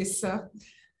finally this,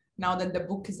 now that the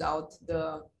book is out,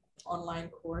 the online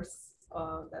course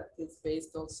that is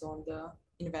based also on the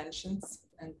inventions,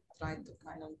 and try to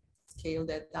kind of scale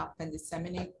that up and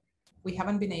disseminate. We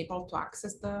haven't been able to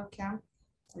access the camp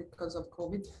because of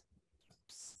COVID.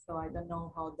 So I don't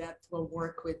know how that will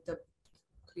work with the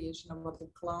creation of a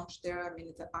book launch there. I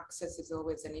mean, the access is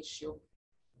always an issue.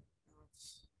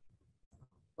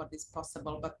 What is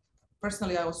possible, but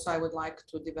personally, I would like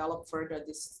to develop further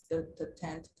the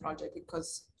tent project,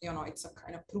 because it's a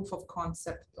kind of proof of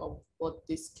concept of what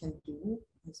this can do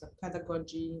as a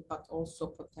pedagogy, but also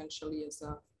potentially as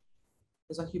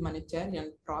a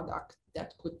humanitarian product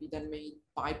that could be then made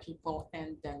by people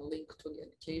and then linked to the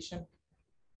education.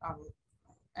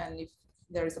 And if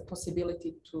there is a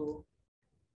possibility to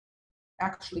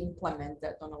actually implement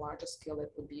that on a larger scale, that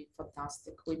would be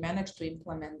fantastic. We managed to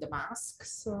implement the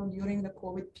masks during the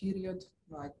COVID period.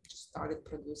 I just started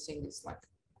producing this, like,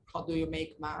 how do you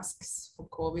make masks for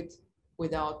COVID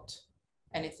without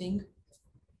anything?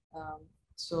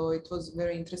 So it was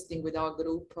very interesting with our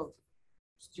group of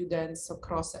students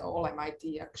across all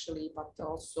MIT actually, but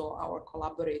also our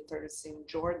collaborators in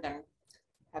Jordan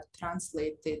have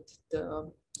translated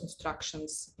the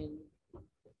instructions in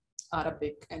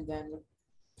Arabic and then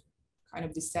kind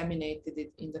of disseminated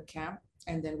it in the camp.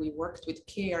 And then we worked with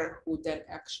CARE, who then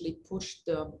actually pushed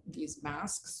these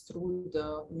masks through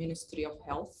the Ministry of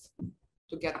Health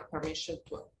to get permission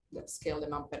to scale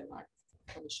them up and like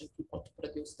commission people to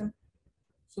produce them.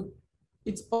 So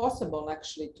it's possible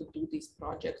actually to do these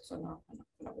projects on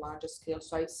a larger scale.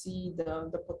 So I see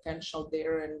the potential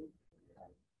there, and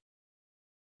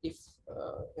if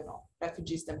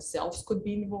refugees themselves could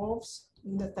be involved,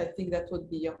 that I think that would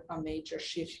be a major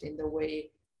shift in the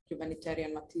way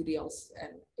humanitarian materials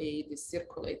and aid is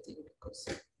circulating, because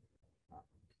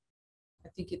I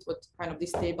think it would kind of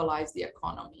destabilize the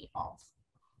economy of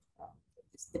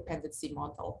this dependency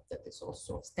model that is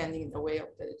also standing in the way of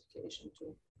the education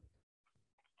too.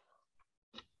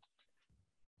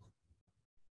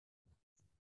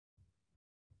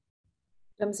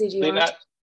 Ramzi, do you Lina, want?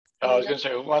 I was going to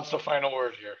say, who wants the final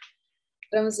word here?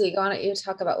 Ramzi, why don't you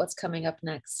talk about what's coming up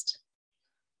next?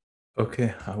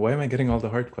 Okay, why am I getting all the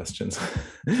hard questions?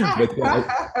 But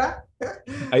yeah,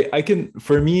 I can,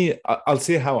 for me, I'll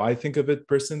say how I think of it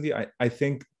personally. I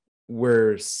think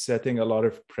we're setting a lot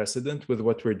of precedent with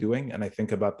what we're doing, and I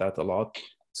think about that a lot.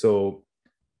 So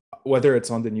whether it's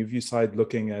on the NuVu side,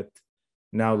 looking at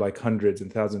now like hundreds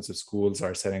and thousands of schools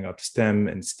are setting up STEM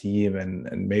and STEAM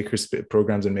and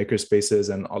programs and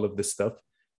makerspaces and all of this stuff.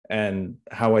 And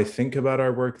how I think about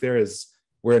our work there is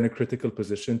we're in a critical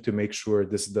position to make sure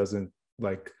this doesn't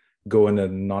like go in a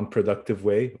non-productive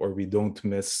way, or we don't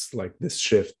miss like this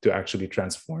shift to actually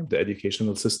transform the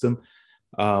educational system.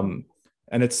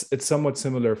 And it's somewhat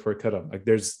similar for Karam. Like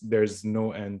there's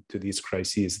no end to these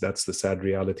crises. That's the sad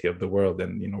reality of the world.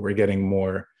 And we're getting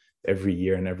more every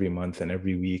year and every month and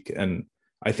every week. And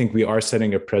I think we are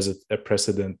setting a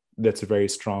precedent that's very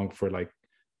strong for like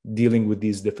dealing with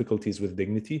these difficulties with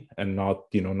dignity, and not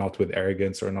with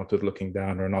arrogance, or not with looking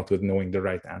down, or not with knowing the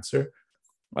right answer.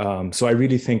 So I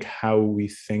really think how we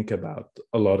think about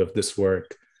a lot of this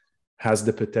work has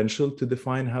the potential to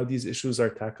define how these issues are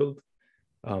tackled.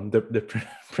 The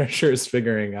pressure is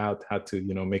figuring out how to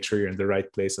make sure you're in the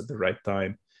right place at the right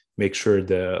time, make sure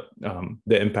the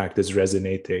impact is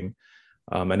resonating.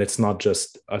 And it's not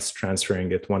just us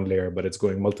transferring it one layer, but it's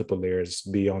going multiple layers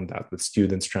beyond that, with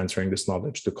students transferring this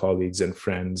knowledge to colleagues and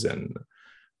friends and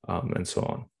so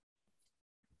on.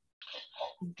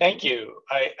 Thank you.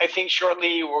 I think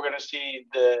shortly we're going to see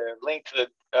the link to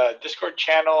the Discord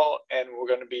channel, and we're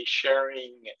going to be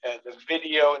sharing the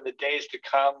video in the days to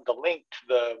come, the link to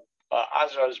the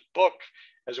Azra's book,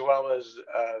 as well as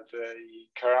the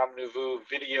Karam NuVu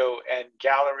video and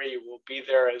gallery will be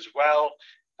there as well.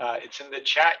 It's in the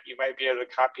chat. You might be able to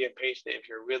copy and paste it if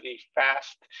you're really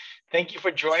fast. Thank you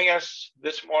for joining us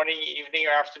this morning, evening,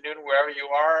 or afternoon, wherever you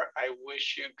are. I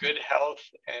wish you good health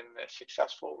and a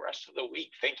successful rest of the week.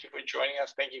 Thank you for joining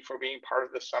us. Thank you for being part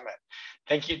of the summit.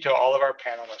 Thank you to all of our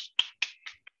panelists.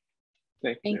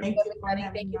 Thank you. Thank you, everybody.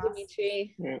 Thank you,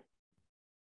 Dimitri. Yeah.